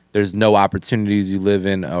and there's no opportunities, you live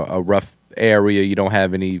in a rough area, you don't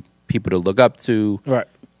have any people to look up to, Right.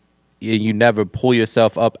 and you never pull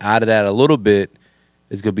yourself up out of that a little bit,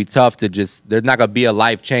 it's gonna be tough to just. There's not gonna be a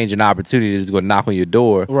life changing opportunity that's gonna knock on your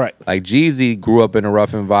door. Right. Like Jeezy grew up in a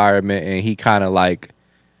rough environment, and he kind of like.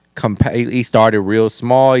 He started real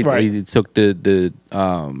small. Right. He took the $20.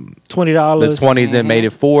 the 20s and made it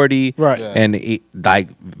 40. Right. Yeah. And like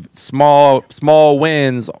small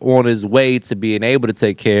wins on his way to being able to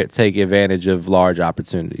take advantage of large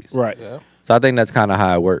opportunities. Right. Yeah. So I think that's kind of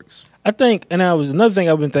how it works. I think, and another thing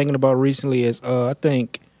I've been thinking about recently is I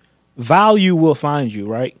think value will find you,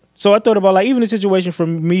 right? So I thought about like even a situation for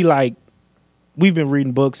me, like we've been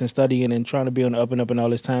reading books and studying and trying to be on the up and up and all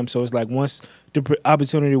this time. So it's like once the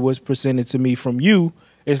opportunity was presented to me from you,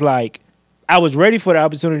 it's like I was ready for the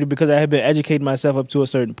opportunity because I had been educating myself up to a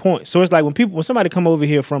certain point. So it's like when somebody come over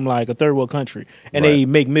here from like a third world country and they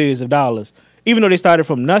make millions of dollars, even though they started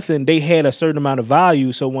from nothing, they had a certain amount of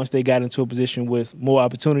value. So once they got into a position with more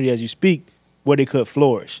opportunity, as you speak, where they could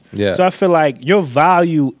flourish. Yeah. So I feel like your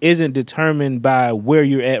value isn't determined by where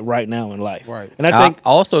you're at right now in life. Right. And I think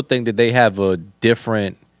also think that they have a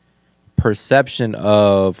different perception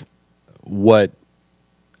of what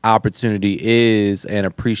opportunity is and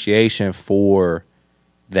appreciation for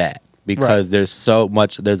that, because there's so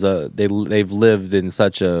much. They've lived in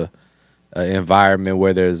such a environment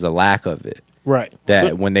where there's a lack of it. right. That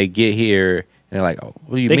So- when they get here, they're like, oh,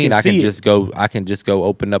 "What do you They mean? can I can see it. just go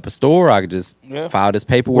open up a store. I can just Yeah. file this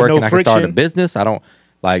paperwork no and I can start a friction. business." I don't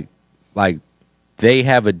like they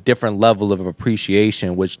have a different level of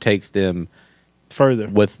appreciation, which takes them further.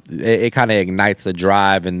 with it kind of ignites a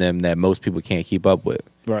drive in them that most people can't keep up with.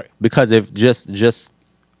 Right. Because if just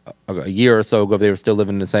a year or so ago, if they were still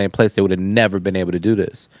living in the same place, they would have never been able to do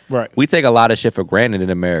this. Right. We take a lot of shit for granted in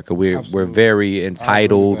America. We're Absolutely. very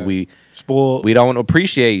entitled. that. Spoiled. We don't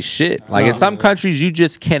appreciate shit. Like in some countries, you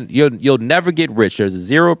just can't. You'll never get rich. There's a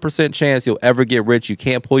 0% chance you'll ever get rich. You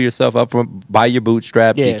can't pull yourself up by your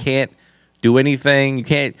bootstraps. Yeah. You can't do anything. You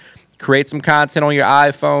can't create some content on your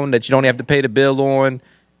iPhone that you don't have to pay the bill on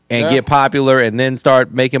and get popular and then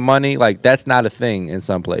start making money. Like that's not a thing in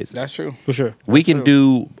some places. That's true. For sure. We can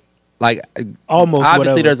do like Almost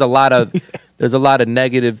obviously whatever. there's a lot of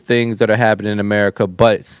negative things that are happening in America,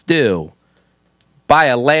 but still by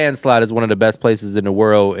a landslide is one of the best places in the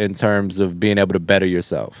world in terms of being able to better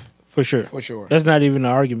yourself. For sure. For sure. That's not even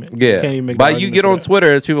an argument. Yeah. You can't even make But an you argument get for on that.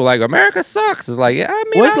 Twitter, it's people like America sucks. It's like, yeah, I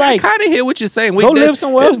mean, Well, it's I like, kind of hear what you're saying. go live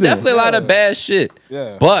somewhere else There's then. definitely a lot of bad shit.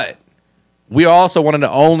 Yeah. But we are also one of the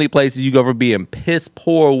only places you go from being piss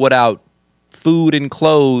poor without food and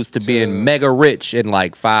clothes to being mega rich in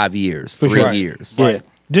like 5 years, For 3 sure. years. Yeah.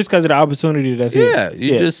 Just because of the opportunity that's here. Yeah,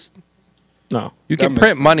 you just No. you That can makes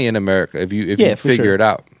print sense. money in America if you Yeah, for figure sure. it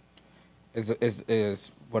out.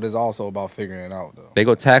 But it's also about figuring it out though. They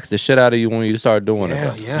go tax the shit out of you when you start doing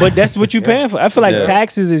it. yeah. But that's what you're paying for. I feel like Yeah.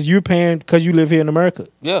 taxes is you're paying because you live here in America.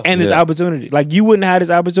 Yeah. And this Yeah. opportunity. Like you wouldn't have this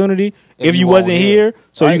opportunity if you you wasn't weren't here. here.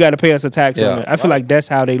 So you Right. got to pay us a tax Yeah. on it. I feel like that's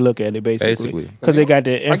how they look at it basically. Basically. Because they got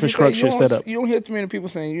the Like you say, infrastructure you set don't- up. You don't hear too many people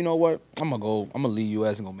saying, you know what, I'm gonna leave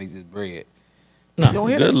US and go make this bread. You don't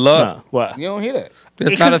hear Good that. luck. Nah, why? You don't hear that.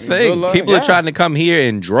 It's not a Good thing. luck, People are yeah. trying to come here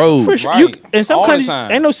in droves. For sure. Right. In some All the countries,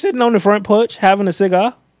 time. ain't no sitting on the front porch having a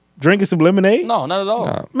cigar, drinking some lemonade. No, not at all.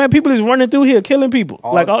 No. Man, people is running through here, killing people.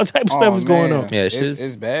 Like all type of stuff is going man. on. Yeah,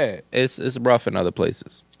 it's bad. It's rough in other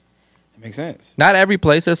places. It makes sense. Not every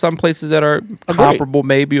place. There's some places that are comparable,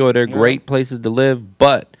 maybe, or they're great places to live.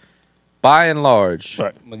 But by and large,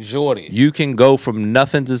 Right. Majority. you can go from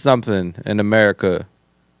nothing to something in America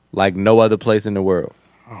like no other place in the world.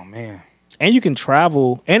 Oh man. And you can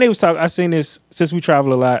travel. And they was talking. I seen this since we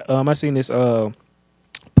travel a lot. I seen this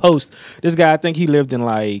post. This guy, I think he lived in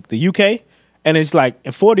like the UK, and it's like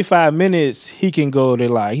in 45 minutes he can go to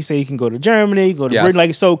like he said he can go to Germany, go to Yes. Britain. Like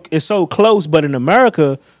it's so close. But in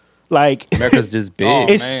America, like America's just big. Oh,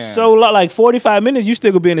 it's man. so like 45 minutes you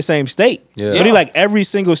still gonna be in the same state. Yeah. But he like every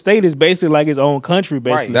single state is basically like its own country.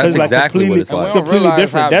 Basically, Right. That's 'Cause, like, exactly what completely- it's And like. we don't completely realize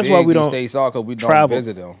different. how That's why big we these don't states are because we don't travel.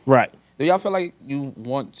 visit them. Right. Do y'all feel like you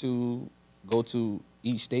want to go to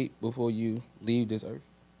each state before you leave this earth?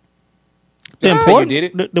 The Just say important, you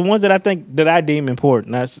did it. the ones that I deem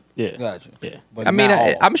important. That's yeah. Gotcha. Yeah. But I mean, not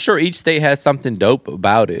all. I'm sure each state has something dope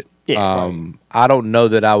about it. Yeah, I don't know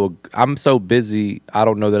that I would. I'm so busy. I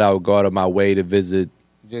don't know that I would go out of my way to visit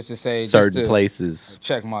just to say certain just to places.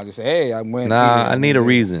 check my just say, hey, I went. Nah, here, I need a went there.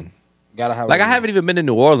 reason. Gotta have Like a I haven't even been to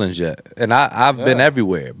New Orleans yet, and I've been Yeah.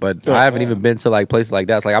 everywhere, but I haven't Yeah. even been to like places like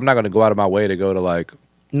that. It's like I'm not gonna go out of my way to go to like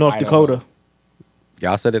North Idaho. Dakota.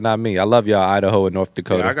 y'all said it, not me. I love y'all, Idaho and North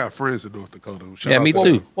Dakota. Yeah, I got friends in North Dakota. Shout Yeah, out me to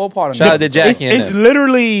too. them. What part of Shout out to North Jackie Dakota? and It's them.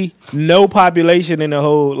 literally no population in the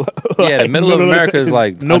whole. Yeah, the middle of America is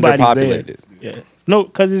like underpopulated. There. Yeah, no,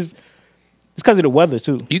 because it's because of the weather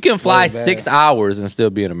too. You can fly Very bad. 6 hours and still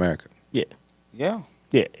be in America. Yeah, Yeah,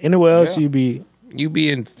 yeah. Anywhere else Yeah. you be You be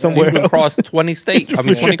in Somewhere you can else. cross 20 states. I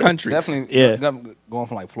mean 20 countries. definitely. Yeah. Going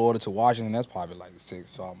from like Florida to Washington, that's probably like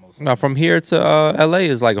 6 almost. No, from here to LA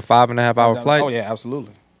is like a 5.5 hour flight. Oh yeah,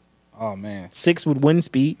 absolutely. Oh man, 6 with wind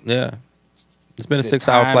speed. Yeah. It's been a The 6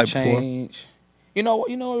 hour time flight before. change. You know what?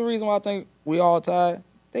 You know the reason why I think we all tired.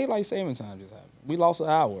 They like saving time just happened. We lost an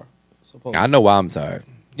hour. Supposed I know why I'm tired.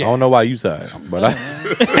 Yeah. I don't know why you tired, but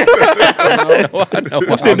I know why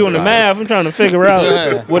I'm still doing the tired. math. I'm trying to figure out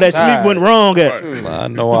Yeah. where that sleep Tired. went wrong at. I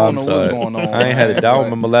know why I I'm don't know what's tired. going on, I ain't had a man. doubt.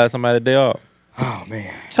 Remember last time I had a day off. Oh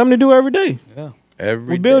man, Something to do every day. yeah.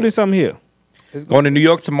 Every We day. building something here. It's Going to New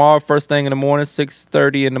York tomorrow, first thing in the morning,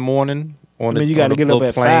 6:30 in the morning. On I mean, the, you gotta on the get up little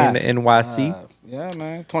at plane 5. to NYC. Yeah,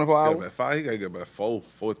 man. 24 Got hours. about 5. He got to get about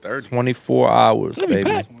 4:30. 24 hours, It'll be baby.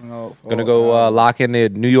 packed. Gonna go lock in the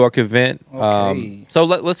New York event. Okay. So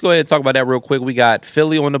let's go ahead and talk about that real quick. We got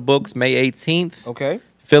Philly on the books May 18th. Okay.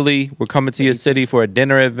 Philly, we're coming to your city for a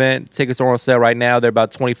dinner event. Tickets are on sale right now. They're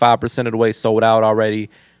about 25% of the way sold out already.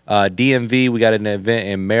 DMV, we got an event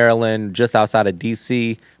in Maryland, just outside of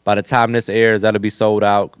DC. By the time this airs, that'll be sold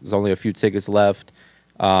out. There's only a few tickets left.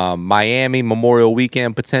 Miami, Memorial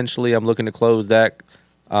Weekend, potentially. I'm looking to close that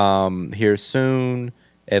here soon.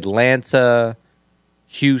 Atlanta,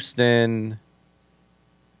 Houston.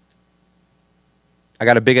 I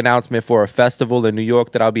got a big announcement for a festival in New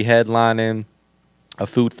York that I'll be headlining, a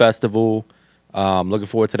food festival. Looking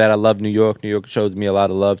forward to that. I love New York. New York shows me a lot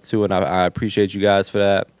of love too, and I appreciate you guys for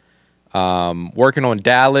that. Working on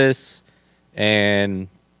Dallas, and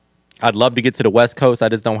I'd love to get to the West Coast. I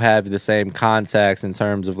just don't have the same contacts in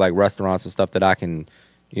terms of like restaurants and stuff that I can,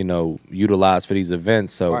 utilize for these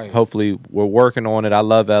events. So Right. hopefully we're working on it. I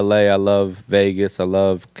love LA. I love Vegas. I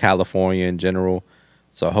love California in general.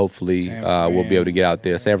 So hopefully San we'll be able to Fran. get out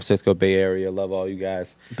there. San Francisco Bay Area. Love all you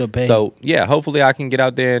guys. The Bay. So yeah, hopefully I can get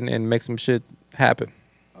out there and make some shit happen.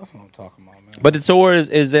 That's what I'm talking about, man. But the tour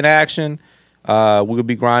is in action. We'll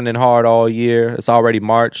be grinding hard all year. It's already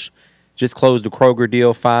March. Just closed the Kroger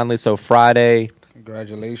deal finally. So Friday,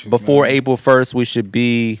 Congratulations. before man. April 1st, we should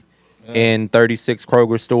be in 36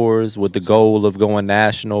 Kroger stores with the goal of going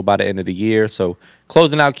national by the end of the year. So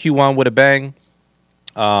closing out Q1 with a bang.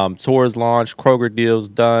 Tours launched. Kroger deals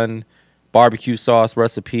done. Barbecue sauce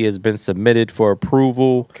recipe has been submitted for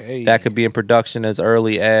approval. Okay. That could be in production as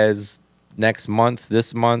early as next month,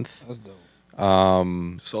 this month. That's dope.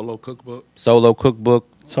 Solo cookbook. Solo cookbook.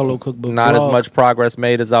 Solo cookbook. Not blog. as much progress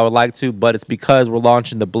made as I would like to, but it's because we're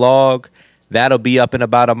launching the blog. That'll be up in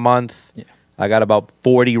about a month. Yeah. I got about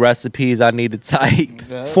 40 recipes I need to type.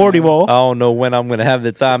 Yeah, 40 man. wall. I don't know when I'm going to have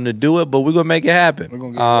the time to do it, but we're going to make it happen. We're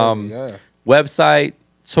gonna get it ready, yeah. Website,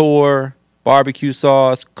 tour, barbecue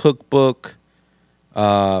sauce, cookbook,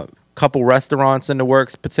 couple restaurants in the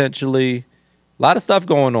works potentially. A lot of stuff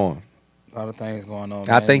going on. A lot of things going on.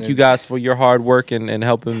 I man. thank you guys for your hard work and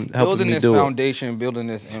helping Building me this do it. foundation, building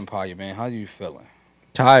this empire, man. How you feeling?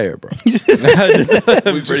 Tired, bro. We Pretty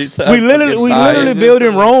just- tough, we literally fucking tired. build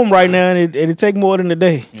in Rome right now, and it take more than a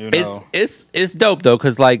day. You know? It's dope though,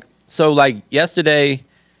 cause like yesterday,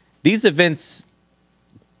 these events.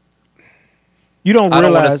 You don't I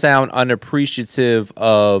don't want to realize. sound unappreciative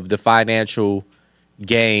of the financial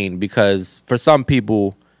gain because for some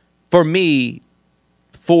people, for me,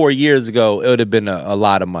 4 years ago it would have been a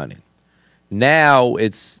lot of money. Now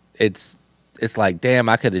it's like, damn,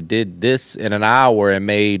 I could have did this in an hour and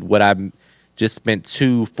made what I just spent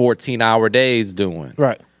 2 14-hour days doing.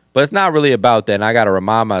 Right. But it's not really about that, and I got to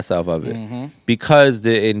remind myself of it. Mm-hmm. Because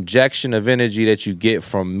the injection of energy that you get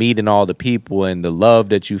from meeting all the people and the love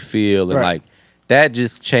that you feel, and Right. like that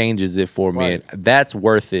just changes it for me. Right. And that's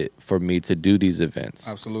worth it for me to do these events.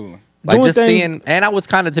 Absolutely. Like Doing just things- seeing, and I was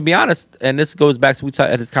kind of, to be honest, and this goes back to, we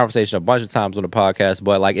had this conversation a bunch of times on the podcast,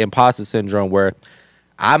 but like imposter syndrome, where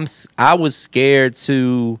I was scared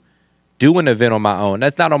to do an event on my own.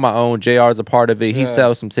 That's not on my own. JR's a part of it. He Yeah.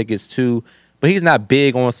 sells some tickets too, but he's not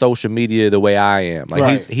big on social media the way I am. Like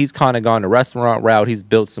Right. he's kind of gone the restaurant route. He's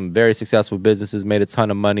built some very successful businesses, made a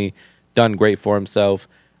ton of money, done great for himself.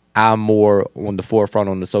 I'm more on the forefront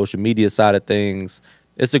on the social media side of things.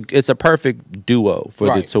 It's a perfect duo for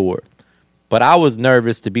the Right. tour. But I was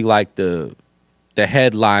nervous to be like the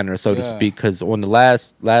headliner, so to Yeah. speak, because on the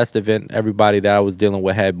last event, everybody that I was dealing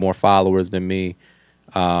with had more followers than me.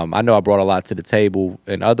 I know I brought a lot to the table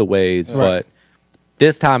in other ways, Right. but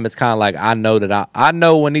this time it's kind of like I know that I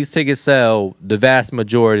know when these tickets sell, the vast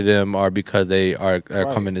majority of them are because they are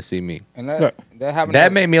coming to see me. And Right. that happened.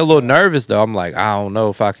 That made me a little nervous though. I'm like, I don't know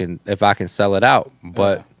if I can sell it out,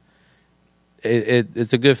 but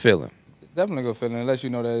it's a good feeling. definitely a good feeling. Unless you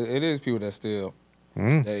know that it is people that still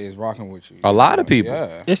that is rocking with you. A lot of people.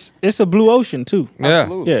 Yeah. It's a blue ocean too. Yeah.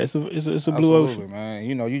 Absolutely. Yeah, it's a blue Absolutely, ocean. man.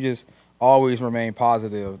 You know, you just always remain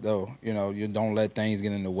positive, though. You know, you don't let things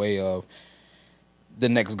get in the way of the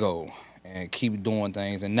next goal, and keep doing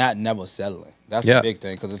things and not never settling. That's Yeah. a big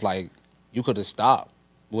thing, because it's like you could have stopped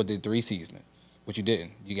with the 3 seasons, but you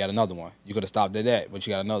didn't. You got another one. You could have stopped at that, but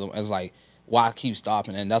you got another one. It's like, why keep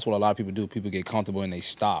stopping? And that's what a lot of people do. People get comfortable and they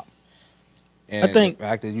stop. And I think- the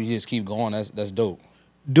fact that you just keep going, that's dope.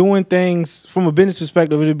 Doing things from a business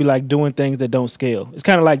perspective, it'd be like doing things that don't scale. It's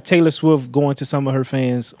kind of like Taylor Swift going to some of her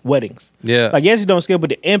fans' weddings. Yeah. Like, yes, it don't scale,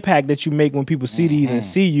 but the impact that you make when people see these and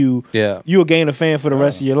see you, Yeah. you'll gain a fan for the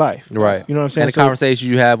rest of your life. Right. You know what I'm saying? And the So- conversations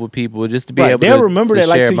you have with people, just to be Right, able they'll to remember that,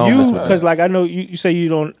 like, share to moments you, with because them. like I know you say you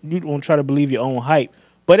don't try to believe your own hype,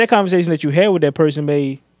 but that conversation that you had with that person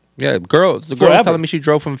may Yeah, the girl was Forever. telling me she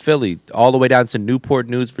drove from Philly all the way down to Newport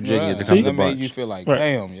News, Virginia to come to that made you brunch. feel like, Right.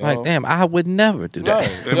 damn, yo. Like, damn, I would never do that. Right.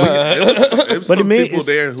 And it was But it some made- people it's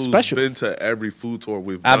there who's special. been to every food tour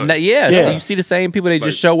we've I've done. yeah, Yeah. you see the same people, they just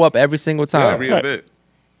Like- show up every single time. every Right. event.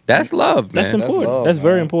 That's love, man. that's important. love, That's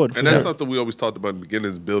very man. important. And for that's sure. something we always talked about in the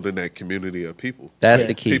beginning, is building that community of people. That's Yeah.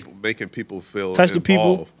 the key. People making people feel Touch the people.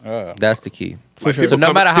 involved. Yeah. That's the key. Like, sure. So people no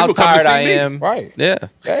come- matter how people come to tired I see me. am, Right. yeah,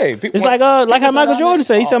 Hey, people. It's like how Michael Jordan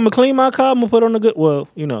said. He said, "I'm gonna clean my car. I'm gonna put on a good." Well,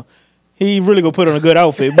 you know, he really gonna put on a good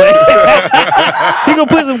outfit, but he gonna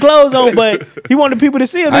put some clothes on. But he wanted people to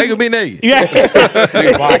see him. I ain't gonna be naked. Yeah.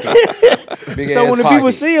 Big pocket. Big So ass when the people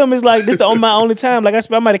pocket. see him, it's like this is my only time. Like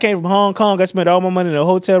I might have came from Hong Kong. I spent all my money in a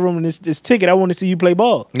hotel room and this ticket. I want to see you play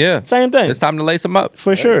ball. Yeah, Same thing. it's time to lace them up.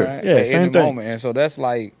 For sure. Right? Yeah, In same the thing. moment. And so that's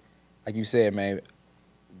like you said, man,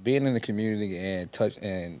 being in the community and touch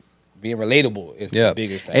and being relatable is Yeah, the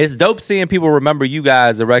biggest thing. it's dope seeing people remember you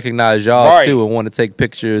guys and recognize y'all Right. too, and want to take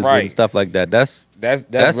pictures and Right. stuff like that. That's That's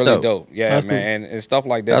That's really dope. dope. Yeah, That's man, and stuff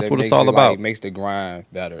like that. That's that what it's makes all it, about. Like, makes the grind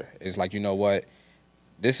better. It's like, you know what,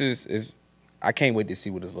 this is. I can't wait to see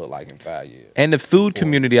what this look like in 5 years. and the food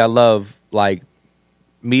community. I love like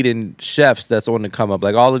meeting chefs that's on the come up.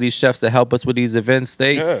 Like all of these chefs that help us with these events,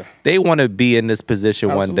 Yeah. they want to be in this position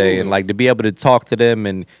one day, Absolutely. and like to be able to talk to them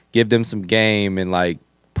and give them some game and like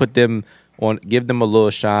put them on, give them a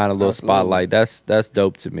little shine, a little Absolutely. spotlight. That's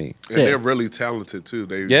dope to me. And Yeah. they're really talented too.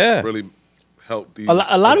 They Yeah. really help these. A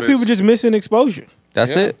lot of events. people just missing exposure.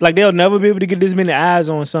 That's Yeah. it. Like they'll never be able to get this many eyes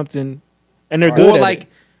on something, and they're Right. good. Or at like,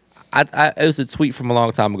 it. it was a tweet from a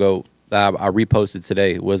long time ago that I reposted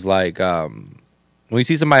today. Was like, when you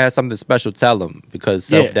see somebody has something special, tell them, because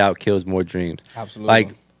Yeah. self doubt kills more dreams. Absolutely. Like,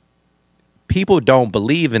 people don't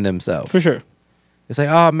believe in themselves. for sure. It's like,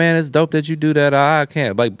 oh man, it's dope that you do that. I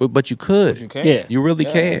can't, like, but you could. you can. Yeah. You really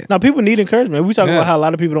Yeah. can. Now people need encouragement. We talk Yeah. about how a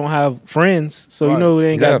lot of people don't have friends, so you Right. know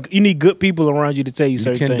they ain't got. Yeah. You need good people around you to tell you You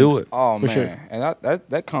certain can things. do it. Oh For man, sure. and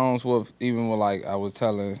that comes with even with like I was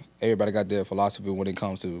telling everybody got their philosophy when it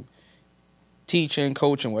comes to teaching,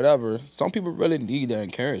 coaching, whatever, some people really need their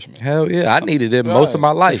encouragement. Hell yeah, I needed it most of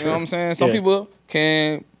my life. You know what I'm saying? Some Yeah. people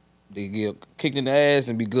they get kicked in the ass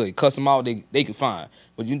and be good. You cuss them out, they can fine.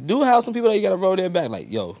 But you do have some people that you gotta roll their back, like,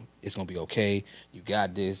 yo, it's gonna be okay. You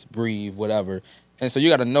got this. Breathe, whatever. And so you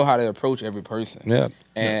got to know how to approach every person. Yeah.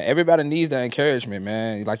 And everybody needs that encouragement,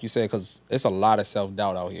 man. Like you said, because it's a lot of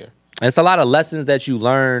self-doubt out here. And it's a lot of lessons that you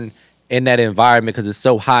learn in that environment because it's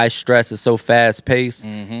so high stress, it's so fast paced.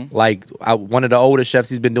 Like one of the older chefs,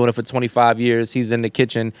 he's been doing it for 25 years. He's in the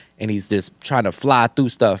kitchen and he's just trying to fly through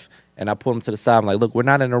stuff. And I pull him to the side. I'm like, look, we're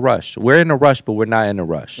not in a rush. We're in a rush, but we're not in a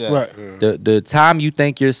rush. Yeah. Right. The time you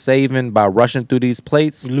think you're saving by rushing through these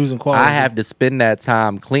plates, You're losing quality. I have to spend that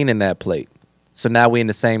time cleaning that plate. So now we're in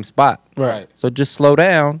the same spot. Right. So just slow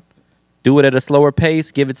down. Do it at a slower pace.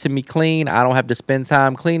 Give it to me clean. I don't have to spend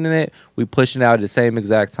time cleaning it. We pushing out at the same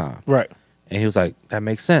exact time. Right. And he was like, that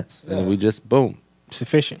makes sense. And we just, boom.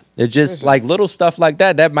 Sufficient. It's just like little stuff like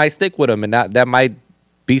that that might stick with him. And that might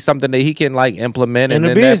be something that he can like implement. In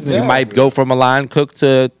And the then business. he might go from a line cook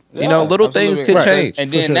to, you know, little things absolutely. could change.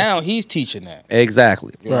 And For then sure. now he's teaching that.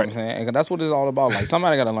 Exactly. You know what I'm Right. saying? And that's what it's all about. Like,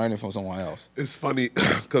 somebody got to learn it from someone else. It's funny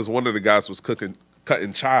because one of the guys was cutting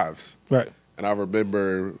chives. Right. And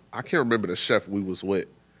I can't remember the chef we was with,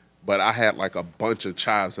 but I had like a bunch of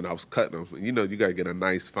chives and I was cutting them. And you know, you got to get a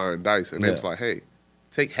nice fine dice. And they was like, hey,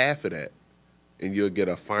 take half of that and you'll get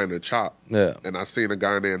a finer chop. Yeah. And I seen a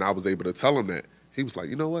guy in there and I was able to tell him that. He was like,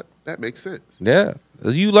 you know what? That makes sense. Yeah.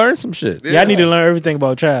 You learn some shit. Yeah, I need to learn everything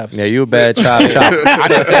about chives. Yeah, you a bad chop.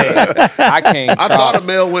 I can't I thought of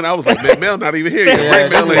Mel when I was like, man, Mel not even here yet.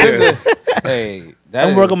 Bring Mel in here. Hey, that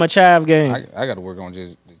I'm working my chive game. I got to work on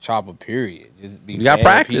just the chopper, period. Just be You got bad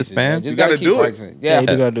practice, pieces, man. Just You gotta keep do it. practicing. Yeah, Yeah, you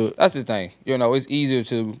do gotta do it. That's the thing. You know, it's easier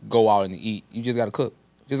to go out and eat. You just got to cook.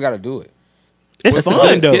 Just got to do it. It's It's a fun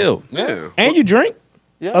good though. skill. Yeah. And you drink.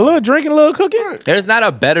 Yeah. A little drinking, a little cooking. There's not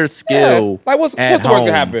a better skill. Like, what's at the worst home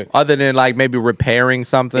that happen? other than like maybe repairing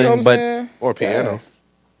something? You know what I'm but saying? Or piano.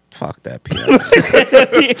 fuck that piano.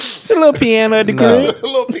 It's a little piano at the No. crib. A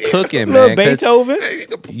little piano. Cooking, A little man. 'cause Beethoven. Hey, you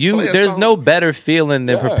can play a There's song. no better feeling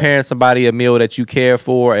than Yeah. preparing somebody a meal that you care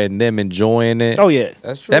for and them enjoying it. Oh yeah.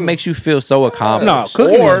 That's true. That makes you feel so accomplished. No,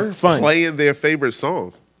 cooking or is fun. playing their favorite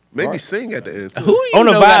song. Maybe Right. sing at the end. Too. Who you On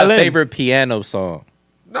the know got a violin. favorite piano song?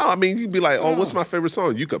 No, I mean you'd be like, "Oh, what's my favorite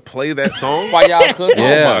song?" You could play that song. While y'all cooking.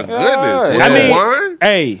 Yeah. Oh my goodness! With I some mean- wine.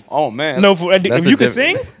 Hey, Oh, man. no, if That's you a can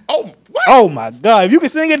sing, different- Oh, what? oh my god, if you can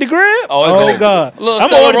sing at the crib, Oh, it's god, Little I'm Stella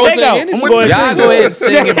gonna order Rosa takeout. Hennessy. I'm going to Y'all sing. go ahead and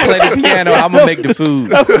sing and play the piano. I'm gonna make the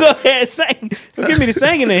food. I'm go ahead and sing. Give me the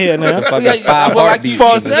singing in here now. Fucking Yeah, five I feel like heartbeats. you,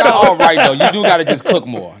 Falsetto. y'all all right though. You do got to just cook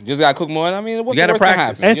more. Just got to cook more. And I mean, what's You the gotta worst that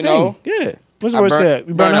practice. happen? And You sing. know, Yeah. What's the I worst cat?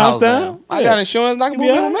 You burn the house down? I Yeah. got insurance. And I can You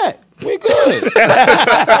move be in on all right? that. We good. You know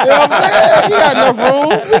what I'm saying? You got enough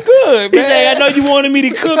room. We good, He man. said, I know you wanted me to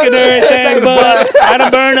cook and everything, but I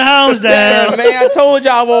done burned the house Yeah, down. man. I told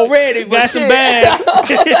y'all I'm already. Got some bags.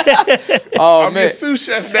 Oh I'm man, your sous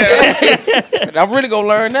chef now. I'm really gonna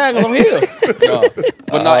learn that because I'm here. No.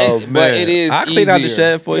 But no, Oh, but man. it is. I'll clean out the easier.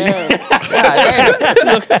 shed for you. Yeah.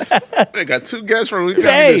 God They got two guests from we got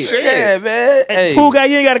Hey. in the damn. shed. Yeah, man. Hey, Cool guy,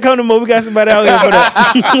 you ain't got to come no more. We got somebody out here for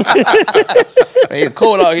that. hey, it's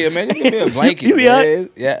cold out here, man. Just give me a blanket. You be man. all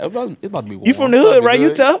right? Yeah, it's about to be warm. You from the It's about hood, to be right? You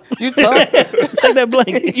good. tough? You tough? Take that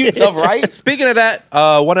blanket. You tough, right? Speaking of that,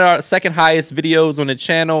 one of our second highest videos on the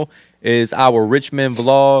channel is our Richmond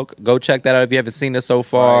vlog. Go check that out if you haven't seen it so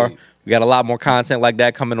far. Right. We got a lot more content like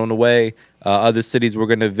that coming on the way. Other cities we're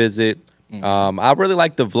going to visit. I really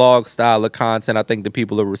like the vlog style of content. I think the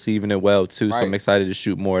people are receiving it well too. So I'm Right. excited to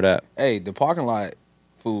shoot more of that. Hey, the parking lot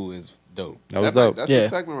food is dope. That was That's dope. That's Yeah. a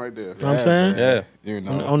segment right there. You know what I'm saying? Yeah. You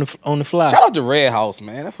know. On the fly. Shout out to Red House,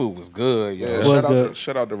 man. That food was good. Yeah, Yeah. It was shout good. Out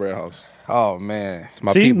shout out to Red House. Oh man, It's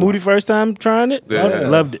my See, people. Moody first time trying it. Yeah.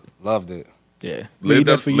 Loved it. loved it. Yeah. Lived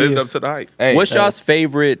Lead up to the hype. Hey, What's y'all's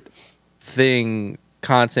favorite thing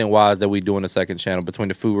content wise that we do on the second channel between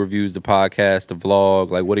the food reviews, the podcast, the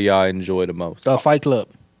vlog? Like, what do y'all enjoy the most? Fight Club.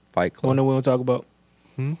 Fight One Club. that we don't talk about.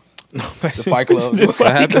 No, the Fight Club? The What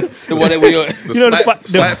Fight happened? Club. the one that we? The You know, the, slap,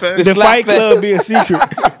 slap the, fest? the Slap Fight Club fest. be a secret.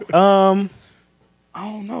 I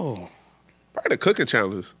don't know. Probably the cooking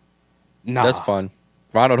challenges. Nah, That's fun.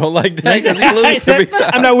 Ronald don't like that. 'cause he I loses said- every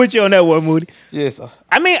time. I'm not with you on that one, Moody. Yes,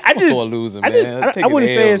 I mean, I I'm just, sore loser, I just, man. I Taking wouldn't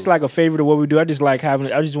say L's. it's like a favorite of what we do. I just like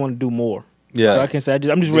having. I just want to do more. Yeah. So I can say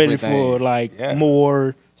I'm just ready Different for thing. like Yeah.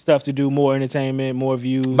 more stuff to do, more entertainment, more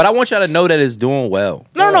views. But I want y'all to know that it's doing well.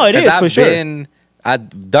 no, it 'Cause is for sure.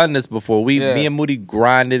 I've done this before. Yeah. Me and Moody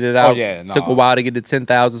grinded it out. yeah, nah. Took a while to get to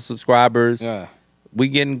 10,000 subscribers. yeah. We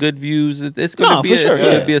getting good views. It's gonna No, be for it's sure,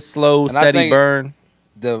 gonna yeah. be a slow, And I steady think- burn.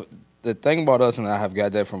 The thing about us, and I have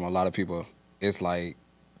got that from a lot of people, it's like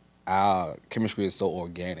our chemistry is so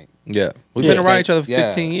organic. Yeah, we've Yeah. been around each other for Yeah.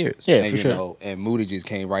 15 years. Yeah, and, for you sure. know, and Moody just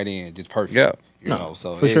came right in, just perfect. Yeah. You No, know,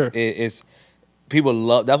 so for it's, sure. it's people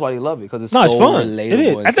love. That's why they love it because it's No, it's so fun. relatable. It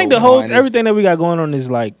is. and I think so the whole fun. It's- everything that we got going on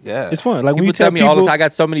is like, Yeah. it's fun. Like when People you tell tell me people, all the time. I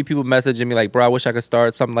got so many people messaging me like, bro, I wish I could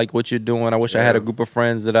start something like what you're doing. I wish I had a Yeah. group of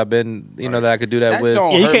friends that I've been, that I could do that with.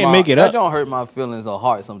 don't Yeah, you hurt can't make it that up. don't hurt my feelings or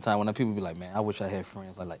heart sometimes when people be like, man, I wish I had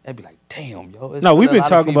friends. Like they'd be like, damn, yo. it's no, we've a been lot of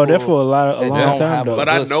talking about that people for a that long don't time have though. a But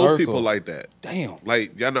I good know circle. people like that. Damn.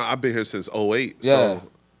 Like, y'all know, I've been here since 08. Yeah. So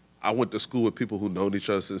I went to school with people who known each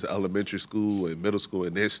other since elementary school and middle school,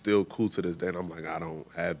 and they're still cool to this day. And I'm like, I don't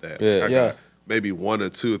have that. Yeah. I Yeah. got maybe 1 or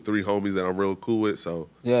 2 or 3 homies that I'm real cool with. So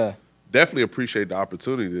Yeah. definitely appreciate the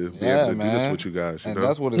opportunity to be Yeah, able to do this man. with you guys. You And know?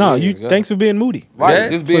 that's what it is. No, you. yeah. Thanks for being moody. Right. Yeah.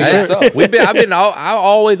 Just being Hey, yourself. I've been I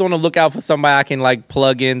always on the lookout for somebody I can like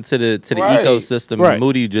plug into the Right. ecosystem. Right. And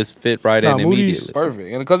Moody just fit right Nah, in Moody's immediately. Perfect.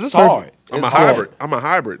 And because it's Perfect. hard. I'm a It's hard. hybrid. I'm a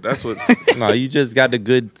hybrid. That's what. No, you just got the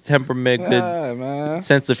good temperament, good Yeah, man.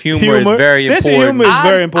 sense of humor is very Sense of important. humor is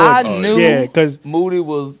very important. I knew Yeah, because Moody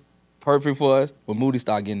was perfect for us, but Moody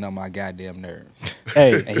started getting on my goddamn nerves.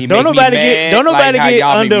 hey, And he don't make me nobody mad get don't like nobody how get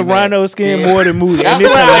y'all make under me mad. Rhino skin Yeah. more than Moody, and That's it's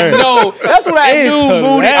what I hilarious. know. That's what I It's knew. Moody. I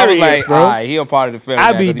was hilarious, like, bro. all right, he a part of the family.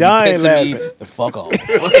 I now be 'cause he dying pissing me laughing. the fuck off.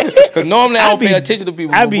 Because normally I I don't be- pay attention to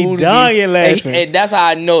people. I but be Moody dying and laughing. and that's how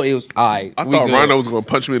I know it was all right. I we thought good. Rhino was gonna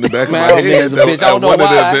punch me in the back of Man, my I was head. as a bitch. I don't At know one of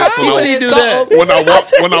the why. events He when said I do something. when I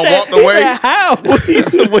walked He away, said, how?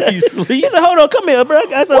 When you sleep. He said, hold on, come here, bro. I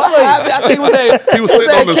got What something. happened? I think it was at, He was sitting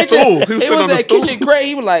on the stool. He was It sitting was on the at stool. Kitchen Gray.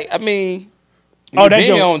 He was like, I mean, Oh, you that been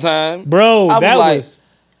joke- here on time, Bro, I was that like, was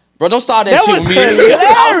bro. Don't start that, that shit was with me.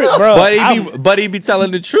 hilarious, bro. But he be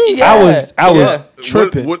telling the truth. Yeah. I was Yeah.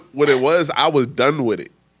 tripping. What it was, I was done with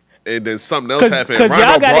it. And then something else happened. 'cause y'all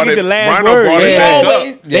Rhino gotta brought get it- the last Rhino word. brought it Yeah. back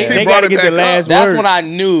Always- up. they He gotta brought it get the back last up. That's word. when I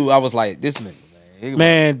knew. I was like, this nigga, man.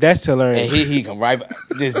 Man, that's hilarious. And he come right,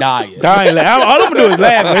 just dying. Dying laugh. All I'm gonna do is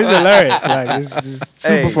laugh, but it's hilarious. Like it's just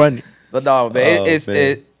super Hey. funny. But no, man, Oh, it's man.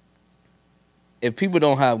 it. If people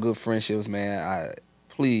don't have good friendships, man,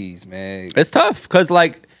 please, man. It's tough because,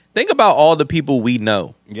 like, think about all the people we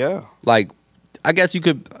know. Yeah. Like, I guess you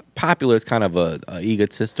could. Popular is kind of a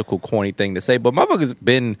egotistical, corny thing to say, but motherfuckers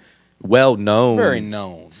been well known, Very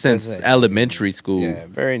known. since That's it. elementary school. Yeah,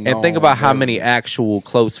 very And think known, about how very- many actual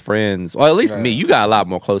close friends, or at least me. Yeah. You got a lot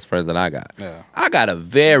more close friends than I got. Yeah. I got a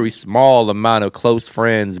very small amount of close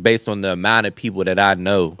friends based on the amount of people that I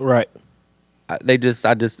know. Right. I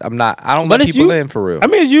don't But let it's people you- in for real. I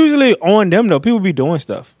mean, it's usually on them though. People be doing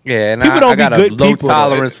stuff. Yeah, and People I don't be got a good low people, though.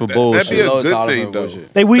 tolerance for That'd bullshit. be a Low good tolerance thing, for though.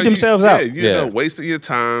 bullshit. They weed 'Cause themselves out. You Yeah. know, wasting your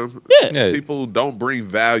time. Yeah. People don't bring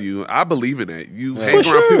value. I believe in that. You Yeah. hang around For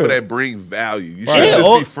sure. people that bring value. You Right. shouldn't Yeah, just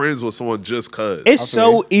or- be friends with someone just cause. It's I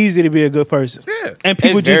so feel easy to be a good person. Yeah. And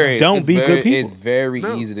people It's just very- don't it's be very- good people. It's very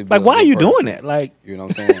No. easy to be Like, a why are good you doing person. that? Like, You know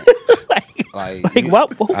what I'm saying? Like, like you-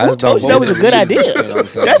 what? I Who just told you don't that was a believe good it. idea? You know what I'm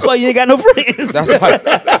saying? That's why you ain't got no friends. That's why.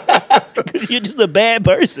 Because you're just a bad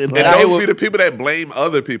person. And Like, I those would- be the people that blame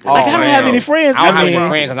other people. Like, I don't have yo, any friends. I don't have mean, any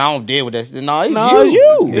friends because I don't deal with that. No, it's No, you. it's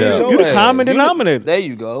you. Yeah. You the ass. common You denominator. There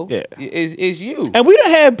you go. Yeah. It's you. And we done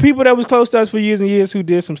had people that was close to us for years and years who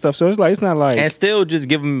did some stuff. So it's not like And still just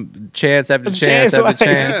give them chance after a chance after like,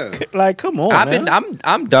 chance. Yeah. like, come on, man.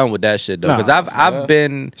 I'm done with that shit though, Nah. because I've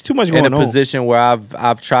been It's too much in a going on. position where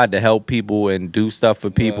I've tried to help people and do stuff for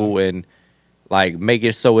people and like make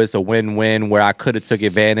it so it's a win-win where I could have took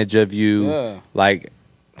advantage of you. Yeah. Like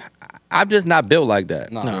I'm just not built like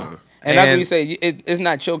that. No. No. And that's what And- you say. It's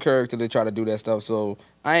not your character to try to do that stuff. So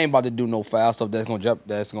I ain't about to do no foul stuff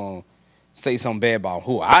that's gonna say something bad about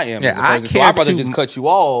who I am Yeah, as a I person. So care I'd rather too- just cut you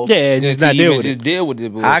off. Yeah, just not to deal even with it. just deal with the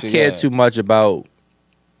bullshit. I care yeah. too much about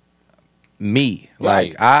me.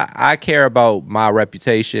 Right. Like I care about my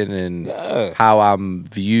reputation and Yeah. how I'm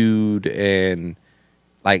viewed and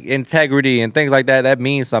like integrity and things like that. That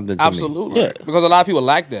means something to me. Absolutely. Yeah. Because a lot of people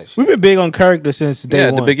lack that shit. We've been big on character since day Yeah,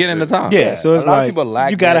 at one. the beginning of the time. Yeah, so it's a lot of like people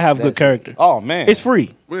lack you gotta that- have that- good character. Oh man. It's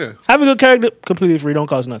free. Yeah. Have a good character, completely free. Don't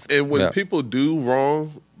cost nothing. And when Yeah. people do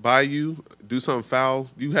wrong by you, do something foul,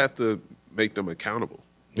 you have to make them accountable.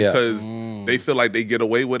 Yeah. Because they feel like they get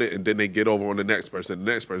away with it and then they get over on the next person.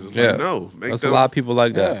 The next person's Yeah. like, no. Make There's them, a lot of people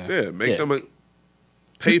like that. Yeah. Yeah, make Yeah. them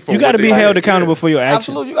pay for You got to what be they held did. accountable Yeah. for your actions.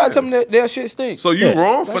 Absolutely. You gotta tell them that their shit stinks. So you Yeah.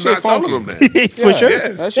 wrong That for shit not telling funky. them that. For sure. Yeah.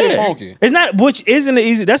 That shit Yeah. funky. It's not, which isn't an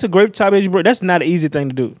easy. That's a great topic you brought. That's not an easy thing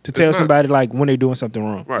to do. To tell not. somebody like when they're doing something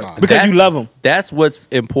wrong, Right. Nah. because you That's- love them. That's what's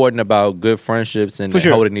important about good friendships and For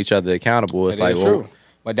sure. holding each other accountable. It's That like, is well, true.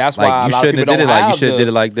 But that's why like a you lot of shouldn't people have did it don't like you have should have the- did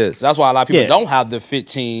it like this. That's why a lot of people Yeah. don't have the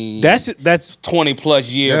 15, That's 20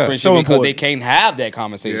 plus year Yeah. friendship So because they important. can't have that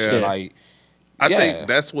conversation. Yeah. Like, I Yeah. think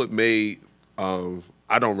that's what made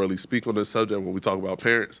I don't really speak on this subject when we talk about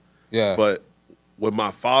parents. Yeah. But with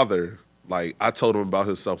my father, like I told him about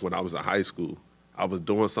himself when I was in high school. I was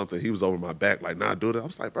doing something. He was over my back, like, nah, do that. I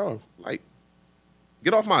was like, bro, like,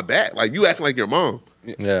 get off my back. Like, you acting like your mom.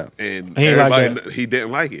 Yeah. And He ain't like everybody, that. he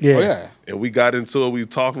didn't like it. Yeah. Oh yeah. And we got into it. We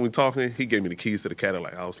talking. He gave me the keys to the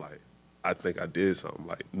Cadillac. I was like, I think I did something.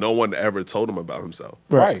 Like, no one ever told him about himself.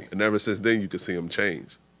 Right. And ever since then, you could see him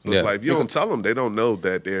change. So Yeah. it's like, if you don't tell them, they don't know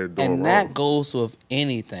that they're doing And wrong. that goes with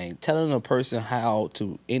anything. Telling a person how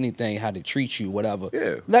to treat you, whatever.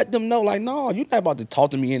 Yeah. Let them know, like, no, you're not about to talk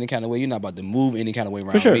to me any kind of way. You're not about to move any kind of way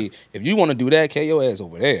around sure. me. If you want to do that, carry your ass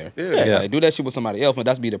over there. Yeah. Yeah. Like, do that shit with somebody else. But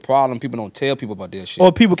that's be the problem. People don't tell people about this shit.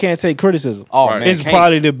 Or people can't take criticism. Oh, Right. man, It's can't-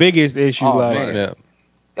 probably the biggest issue. Oh, like, man. Yeah.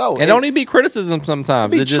 Yo, And don't even be criticism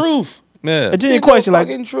sometimes. be It just, truth. Yeah. a genuine Be question, like,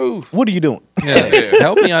 fucking truth. what are you doing? Yeah.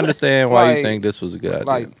 Help me understand why you Like- think this was a good idea.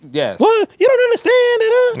 Like, yes. What? You don't understand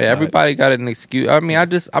it? Yeah, everybody got an excuse. I mean, I'm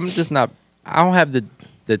just not. I don't have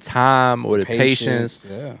the time or the patience,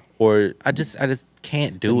 Yeah. or I just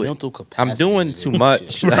can't do The it. mental I'm capacity doing to too do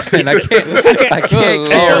much, shit. and I can't Good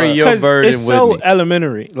carry Lord. your 'Cause burden it's with so me.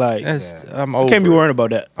 elementary. Like, I'm over. can't be it. worrying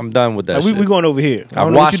about that. I'm done with that. Like, we shit. going over here. I I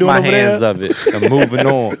don't know what you washed doing my over hands there. of it. I'm moving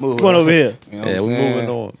on. Move Going on. over here. You know what Yeah, I'm we saying? moving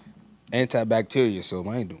on. Antibacterial, so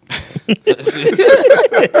I ain't doing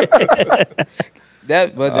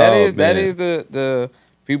that. But that Oh, is man. the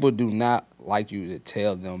people do not like you to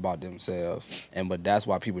tell them about themselves, but that's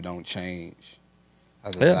why people don't change.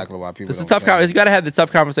 That's Yeah. exactly why people. It's a don't tough change. conversation. You got to have the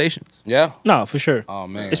tough conversations. Yeah. No, for sure. Oh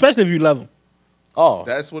man. Especially if you love them. Oh.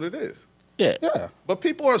 That's what it is. Yeah. Yeah. But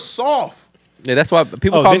people are soft. Yeah, that's why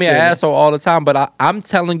people Oh, call this me an day, man. asshole all the time. But I'm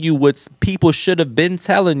telling you what people should have been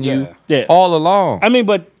telling you Yeah. all along. I mean,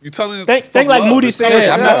 but You telling Think like Moody It's said. coming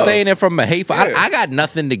Yeah, I'm from not love. saying it from a hateful. Yeah. I got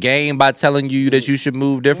nothing to gain by telling you that you should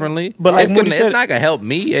move differently. But like it's, Moody it's said- not gonna help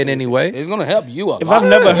me in any way. It's gonna help you a if lot. I've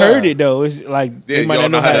never Yeah. heard it though, it's like Yeah, they might you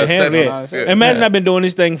not don't know how to handle it. it. Yeah. Imagine Yeah. I've been doing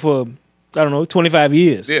this thing for, I don't know, 25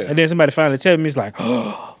 years. Yeah. And then somebody finally tells me, it's like,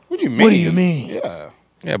 What do you mean? What do you mean? Yeah.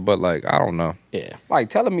 Yeah, but like I don't know. yeah. Like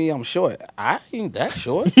telling me I'm short. I ain't that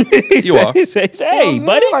short. You are. He says, hey,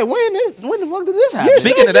 buddy. Like when the fuck did this happen?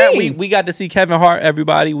 Speaking of that, mean. we got to see Kevin Hart.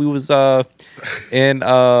 Everybody, we was in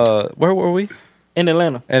where were we? In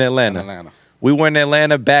Atlanta. In Atlanta. Atlanta. We were in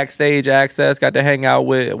Atlanta, backstage access. Got to hang out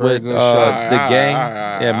with good shot. the gang.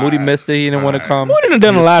 Yeah, Moody missed it. He didn't want to come. Moody done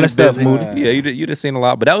done a He was lot too of stuff, busy. Moody. Yeah, you just seen a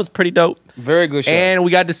lot, but that was pretty dope. Very good show. And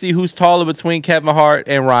we got to see who's taller between Kevin Hart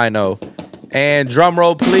and Rhino. And drum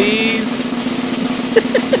roll, please.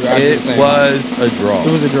 It was a draw.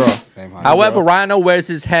 It was a draw. However, Rhino wears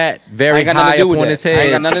his hat very high up on his I head.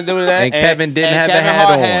 ain't got nothing to do with that. And Kevin didn't have Kevin the hat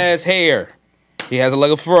Hart on. has hair. He has a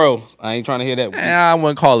like a fro. I ain't trying to hear that. I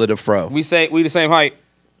wouldn't call it a fro. We the same height.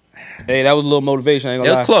 Hey, that was a little motivation. I ain't It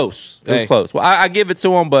gonna was lie. close. It was Hey. close. Well, I give it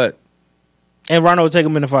to him, but And Ronald would take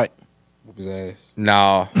him in the fight. Whoop his ass.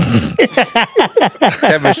 no.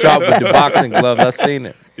 Kevin Sharp with the boxing gloves. I seen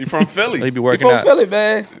it. He from Philly. He be He working from out. Philly,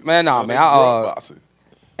 man. Man, nah, man. Boxing.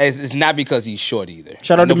 It's not because he's short either.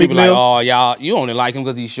 Shout out I know to people Meek like, Mill. oh, y'all, you only like him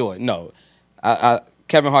because he's short. No,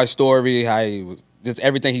 Kevin Hart's story, how he was, just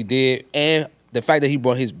everything he did, and the fact that he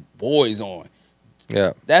brought his boys on.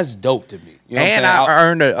 Yeah. That's dope to me. You know And what I'm saying? I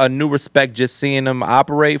earned a new respect just seeing him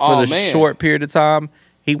operate for Oh, the man. short period of time.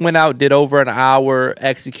 He went out, did over an hour,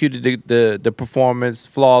 executed the performance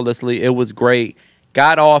flawlessly. It was great.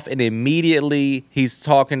 Got off, and immediately he's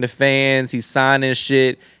talking to fans. He's signing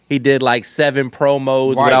shit. He did like 7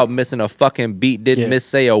 promos Right. without missing a fucking beat. Didn't Yeah.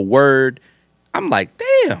 miss a word. I'm like,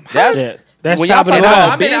 damn. That's Yeah. That's when top y'all of the talk line. about I'm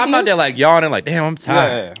out there business, like yawning, like, damn, I'm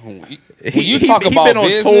tired. yeah. When you talk he about been on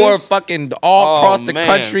business, tour, fucking all Oh, across the man.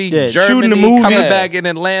 country, Yeah, Germany, shooting the movie. coming Yeah. back in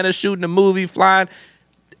Atlanta, shooting a movie, flying,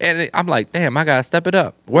 and I'm like, damn, I gotta step it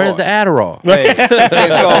up. Where's Boy. the Adderall? Hey,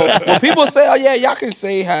 and so when people say, "Oh yeah, y'all can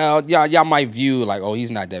say how y'all might view like, oh, he's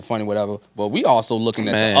not that funny, whatever," but we also looking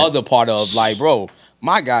at Man. the other part of like, bro,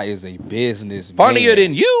 my guy is a business Funnier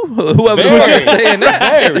than you, whoever Very. was saying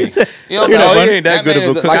that. Very. You know what You know, I'm saying? he ain't that good man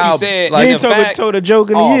of a is, like you cookout. said, Like, He in ain't fact, told a joke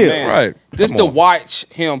in oh, a year. man. Right. Just Come to on. watch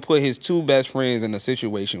him put his 2 best friends in a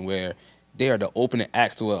situation where they are the opening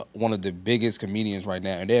acts to one of the biggest comedians right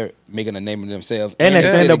now, and they're making a name of themselves. And that they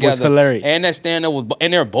stay stand-up was together. hilarious. And that stand-up was,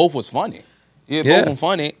 and they're both was funny. Yeah, Yeah. both were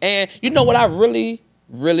funny. And you know what I really,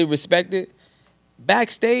 really respected?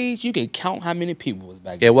 Backstage, you can count how many people was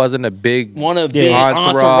back there. It wasn't a big One of Yeah. big entourage,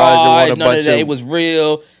 entourage, or none bunch of that. of- It was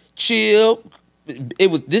real, chill.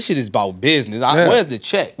 This shit is about business. Yeah. Where's the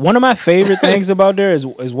check? One of my favorite things about there is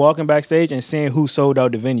walking backstage and seeing who sold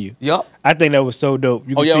out the venue. Yup. I think that was so dope.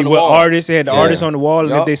 You Oh, can yeah, see on the what wall. artists they had the Yeah. artists on the wall, and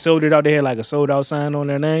Yup. if they sold it out, they had like a sold out sign on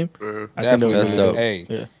their name. I think that Definitely. was That's really dope. Hey,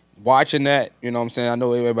 Yeah. watching that, you know what I'm saying? I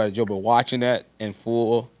know everybody joke, but watching that in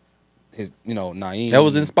full, his, you know, Naeem. That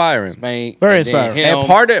was inspiring. Spain, Very and then inspiring. him. And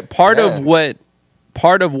part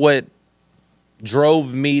Yeah. of what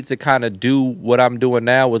drove me to kind of do what I'm doing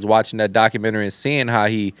now was watching that documentary and seeing how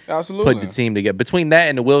he Absolutely. put the team together. Between that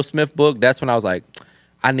and the Will Smith book, that's when I was like,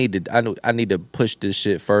 I need to push this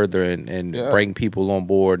shit further and Yeah. bring people on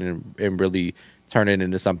board and really turn it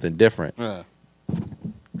into something different. Yeah.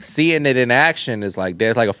 Seeing it in action is like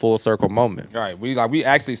there's like a full circle moment. Right. We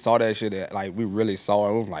actually saw that shit. Like we really saw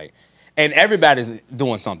it. We was like, and everybody's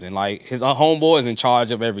doing something. Like his homeboy is in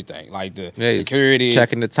charge of everything. Like the Yeah, he's security,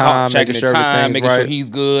 checking the time, checking making the sure time, everything's making sure right. he's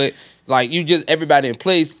good. Like you just everybody in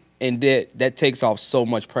place, and that takes off so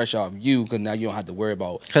much pressure off you because now you don't have to worry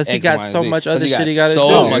about 'Cause he X, got Y, and so Z. much 'Cause other he shit he gotta so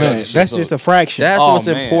do. much Man, other shit. that's So- just a fraction. That's Oh, what's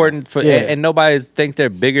man. important for, Yeah. and nobody thinks they're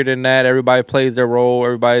bigger than that. Everybody plays their role.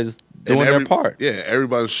 Everybody's And doing their part. Yeah,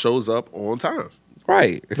 everybody shows up on time.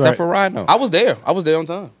 Right, except Right. for Rhino. I was there. I was there on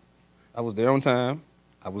time. I was there on time.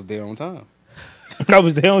 I was there on time. I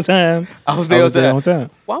was there on time. I was there on time. time.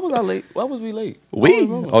 Why was I late? Why was we late? We?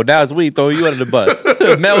 Oh, now it's we throwing you under the bus.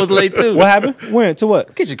 Mel was late too. What happened? When? To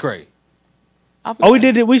what? Get your cray. Oh, we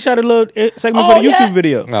did it. We shot a little segment Oh, for the YouTube yeah.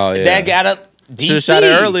 video. Oh yeah. That got up. Should have DC. shot it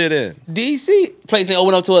earlier then. DC place ain't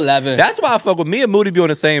open up to 11. That's why I fuck with me and Moody be on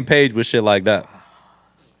the same page with shit like that.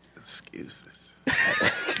 Excuses.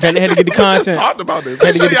 Had to get the We just content. talked about this. Had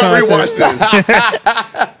Make to sure get y'all the rewatch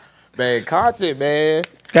this. man, content, man.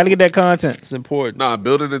 Got to get that content. It's important. Nah,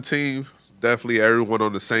 building a team, definitely everyone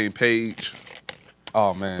on the same page.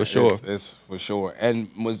 Oh man, For sure. It's for sure. And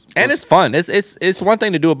And it's fun. It's one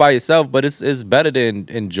thing to do it by yourself, but it's better to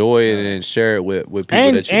enjoy it and share it with people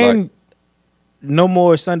And that you like. no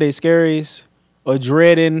more Sunday scaries or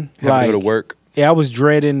dreading. Having Like, to go to work. yeah, I was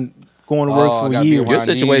dreading going to work Oh, I for gotta be years. around Your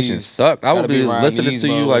situation knees. sucked. I Gotta would be be around listening these to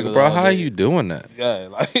you like, motherfuckers bro, all how are day. you doing that? yeah,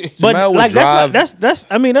 like But Jamel would like drive- that's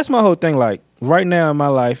I mean that's my whole thing. Like right now in my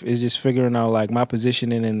life is just figuring out like my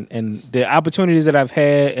positioning and the opportunities that I've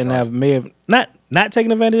had and I may have not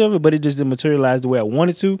taken advantage of it, but it just didn't materialize the way I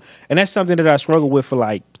wanted to. And that's something that I struggled with for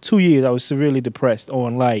like 2 years. I was severely depressed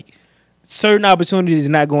on like certain opportunities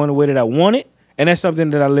not going the way that I wanted. And that's something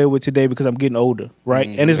that I live with today because I'm getting older, right?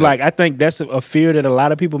 And it's like I think that's a fear that a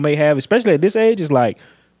lot of people may have, especially at this age. Is like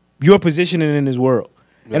your positioning in this world,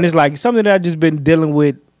 and it's like something that I've just been dealing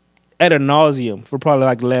with ad nauseum for probably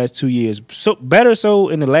like the last 2 years. So better so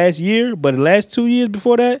in the last year, but the last 2 years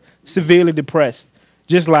before that, severely depressed.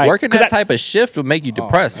 Just like Working 'cause that I- type of shift would make you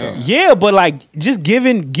depressed. man. though. yeah, but like just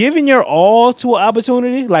giving your all to an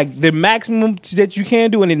opportunity, like the maximum that you can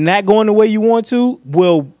do, and it not going the way you want to,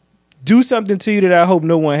 will do something to you that I hope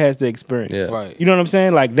no one has to experience. Yeah. Right. You know what I'm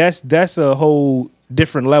saying? Like that's a whole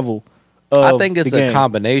different level. I think it's the a game.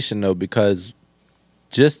 combination though, because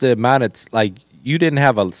just the amount of like you didn't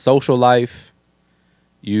have a social life,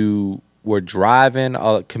 you were driving,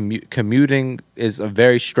 commuting is a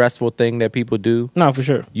very stressful thing that people do. No, for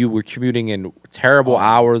sure. You were commuting in terrible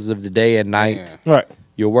hours of the day and night. Man. Right.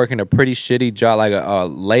 You're working a pretty shitty job, like a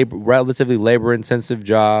relatively labor intensive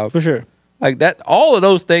job. For sure. Like that, all of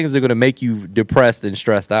those things are going to make you depressed and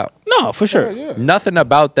stressed out. No, for sure. Yeah. Nothing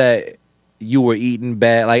about that you were eating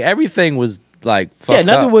bad. Like everything was like fucked Yeah,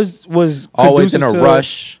 nothing up. was Always in a conducive to-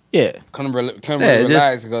 rush. Yeah. Come Yeah,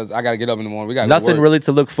 relax just- because I gotta get up in the morning. We got Nothing really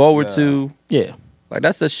to look forward Yeah. to. Yeah. Like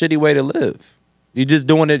that's a shitty way to live. You just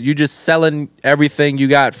doing it. You just selling everything you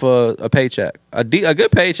got for a paycheck, a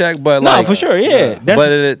good paycheck, but No, like for sure. Yeah. yeah.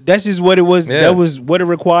 That's that's just what it was. Yeah. That was what it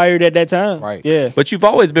required at that time. Right. Yeah. But you've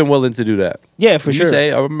always been willing to do that. Yeah, for you sure.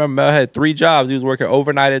 say I remember I had 3 jobs. He was working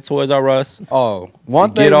overnight at Toys R Us. Oh, one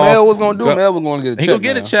Get thing off, Mel was gonna do. go- Mel was gonna get a check. He gonna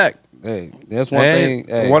get a man. check. Hey, that's one And thing.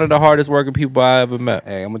 Hey, one of the hardest working people I ever met.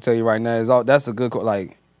 hey, I'm gonna tell you right now. That's a good.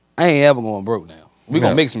 Like, I ain't ever going broke now. We Yeah.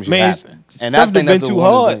 gonna make some shit Man, happen. and stuff that been the too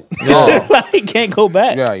one hard. thing- Yeah. like can't go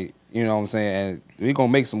back. Right. You know what I'm saying? And we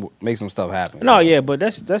gonna make some stuff happen. No, So, yeah, but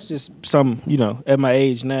that's just some, at my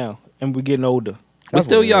age now, and we're getting older. We're That's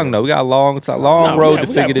still what it young is. though. We got a long No, road we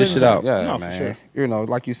to got figure this plenty shit of out. time. Yeah, No, for man. sure. You know,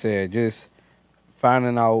 like you said, just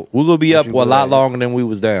finding out. We're gonna be what up you a lot good at. longer than we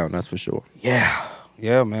was down. That's for sure.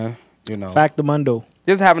 Yeah, man. You know, Factamundo.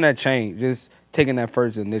 just having that change, just taking that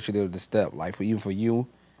first initiative to step, like for you,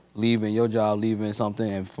 leaving your job, leaving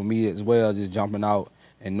something, and for me as well, just jumping out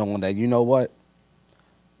and knowing that you know what,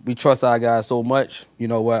 we trust our guys so much. You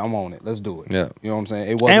know what, I'm on it. Let's do it. Yeah. You know what I'm saying?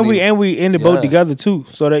 It wasn't And we in the boat Yeah. together too.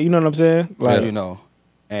 So that you know what I'm saying? Like you know,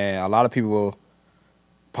 and a lot of people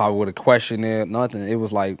probably would have questioned it. Nothing. It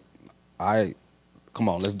was like, come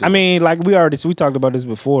on, let's do I it. mean, like we talked about this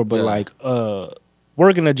before, but Yeah. like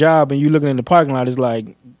working a job and you looking in the parking lot is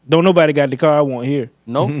like don't nobody got the car I want here.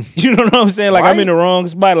 Nope. You know what I'm saying? Like I'm in the wrong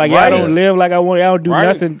spot. Like Right. y'all don't live like I want. Y'all don't do Right.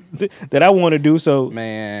 nothing that I want to do. So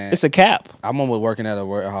Man, it's a cap. I remember working at a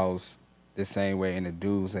warehouse the same way, and the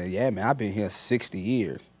dude said, "Yeah, man, I've been here 60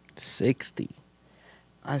 years." 60.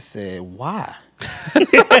 I said, "Why?"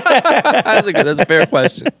 That's a fair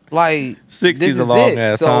question. Like 60 is this a long it.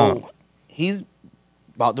 ass so time. he's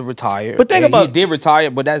about to retire. But think And about- he did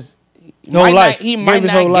retire, but that's he Whole might life. Not, he Gave might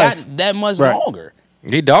his not whole got life. that much Right. longer.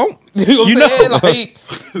 He don't. You know what You I'm saying? know. Like,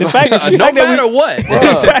 The fact that, No matter what. the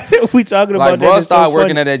fact that we talking like about bro that is so started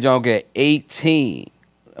working funny. at that junk at 18.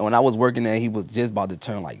 And when I was working there, he was just about to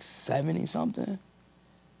turn like 70 something.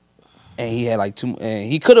 And he had like two, and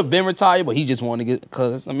he could have been retired, but he just wanted to get,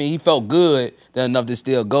 because I mean, he felt good that enough to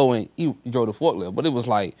still go, and he drove the forklift. But it was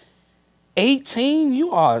like, 18,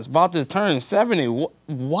 you are about to turn 70.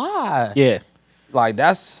 Why? Yeah, Like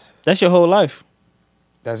that's that's your whole life,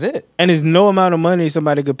 it. and there's no amount of money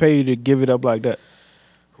somebody could pay you to give it up like that.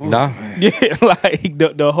 Nah. Yeah, like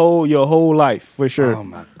your whole life for sure. Oh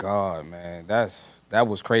my God, man, that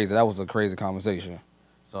was crazy. That was a crazy conversation.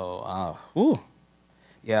 So,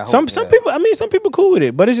 yeah. I Some hope that- people, I mean, some people cool with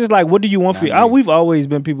it, but it's just like, what do you want for? Not me. We've always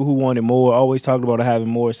been people who wanted more. Always talked about having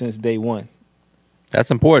more since day one. That's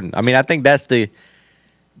important. I mean, I think that's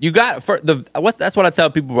that's what I tell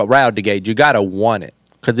people about right out the gate. You gotta want it.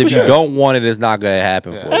 Because if For sure. you don't want it, it's not gonna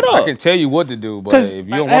happen for Yeah. At you. all. I can tell you what to do, but 'Cause if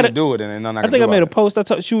you don't I want had to do it, then ain't nothing I I can think do I made a about it. post.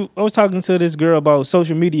 I was talking to this girl about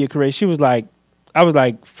social media career. She was like, I was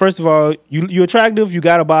like, first of all, you're attractive, you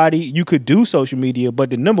got a body, you could do social media, but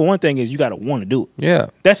the number one thing is you gotta want to do it. Yeah.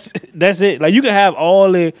 That's it. Like you can have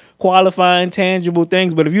all the qualifying, tangible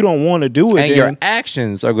things, but if you don't want to do it, And then your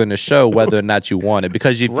actions are going to show whether or not you want it.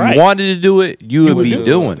 Because if Right. you wanted to do it, you would be do it.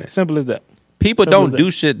 doing it. Simple as that. People Simple as don't that.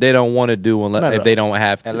 do shit they don't want to do Not unless at if all. they don't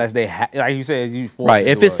have to. Unless they, like you said, you forced Right.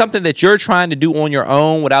 to If do it's it. something that you're trying to do on your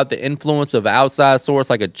own without the influence of an outside source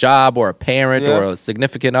like a job or a parent Yeah. or a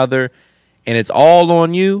significant other, and it's all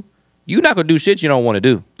on you, you're not going to do shit you don't want to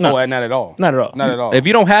do. No. Oh, not at all. Not at all. Not at all. If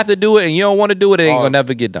you don't have to do it and you don't want to do it, it ain't Oh. going to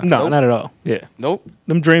never get done. No, Nope. not at all. Yeah, Nope.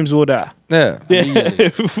 them dreams will die. Yeah. Yeah,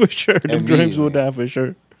 Immediately. for sure. Them dreams will Immediately. die for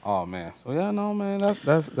sure. Oh man. So yeah, no man, that's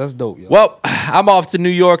dope. Yo. Well, I'm off to New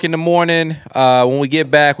York in the morning. When we get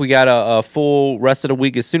back, we got a full rest of the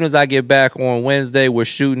week. As soon as I get back on Wednesday, we're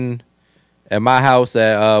shooting at my house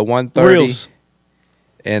at 1:30. Reels.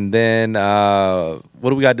 And then what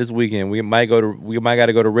do we got this weekend? We might got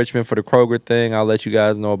to go to Richmond for the Kroger thing. I'll let you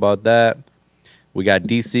guys know about that. We got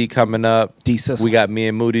DC coming up. DC. We got me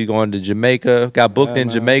and Moody going to Jamaica. Got booked Yeah, in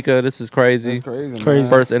man. Jamaica. This is crazy. That's crazy. Crazy. Man.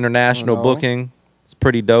 First international know. booking. It's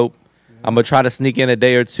pretty dope. I'm gonna try to sneak in a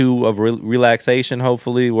day or two of relaxation,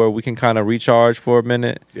 hopefully, where we can kind of recharge for a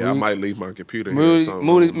minute. Yeah, I might leave my computer here or Moody, something.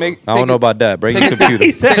 Moody, I don't know. make. I don't know about that. Bring your take- computer.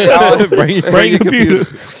 He said, bring your computer.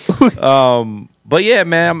 computer. But yeah,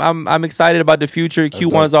 man, I'm excited about the future.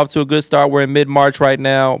 Q1's off to a good start. We're in mid-March right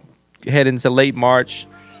now, heading to late March.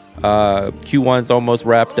 Q1's almost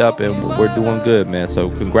wrapped up, and we're doing good, man. So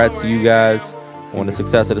congrats to you guys on the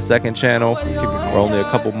success of the second channel. We're only a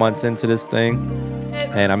couple months into this thing,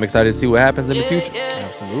 and I'm excited to see what happens in the future.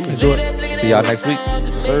 Absolutely. Enjoy it. See y'all next week.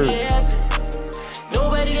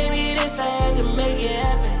 Nobody gave me this, I had to make it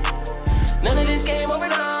happen. None of this came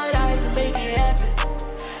overnight, I had to make it happen.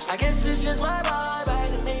 I guess it's just my body.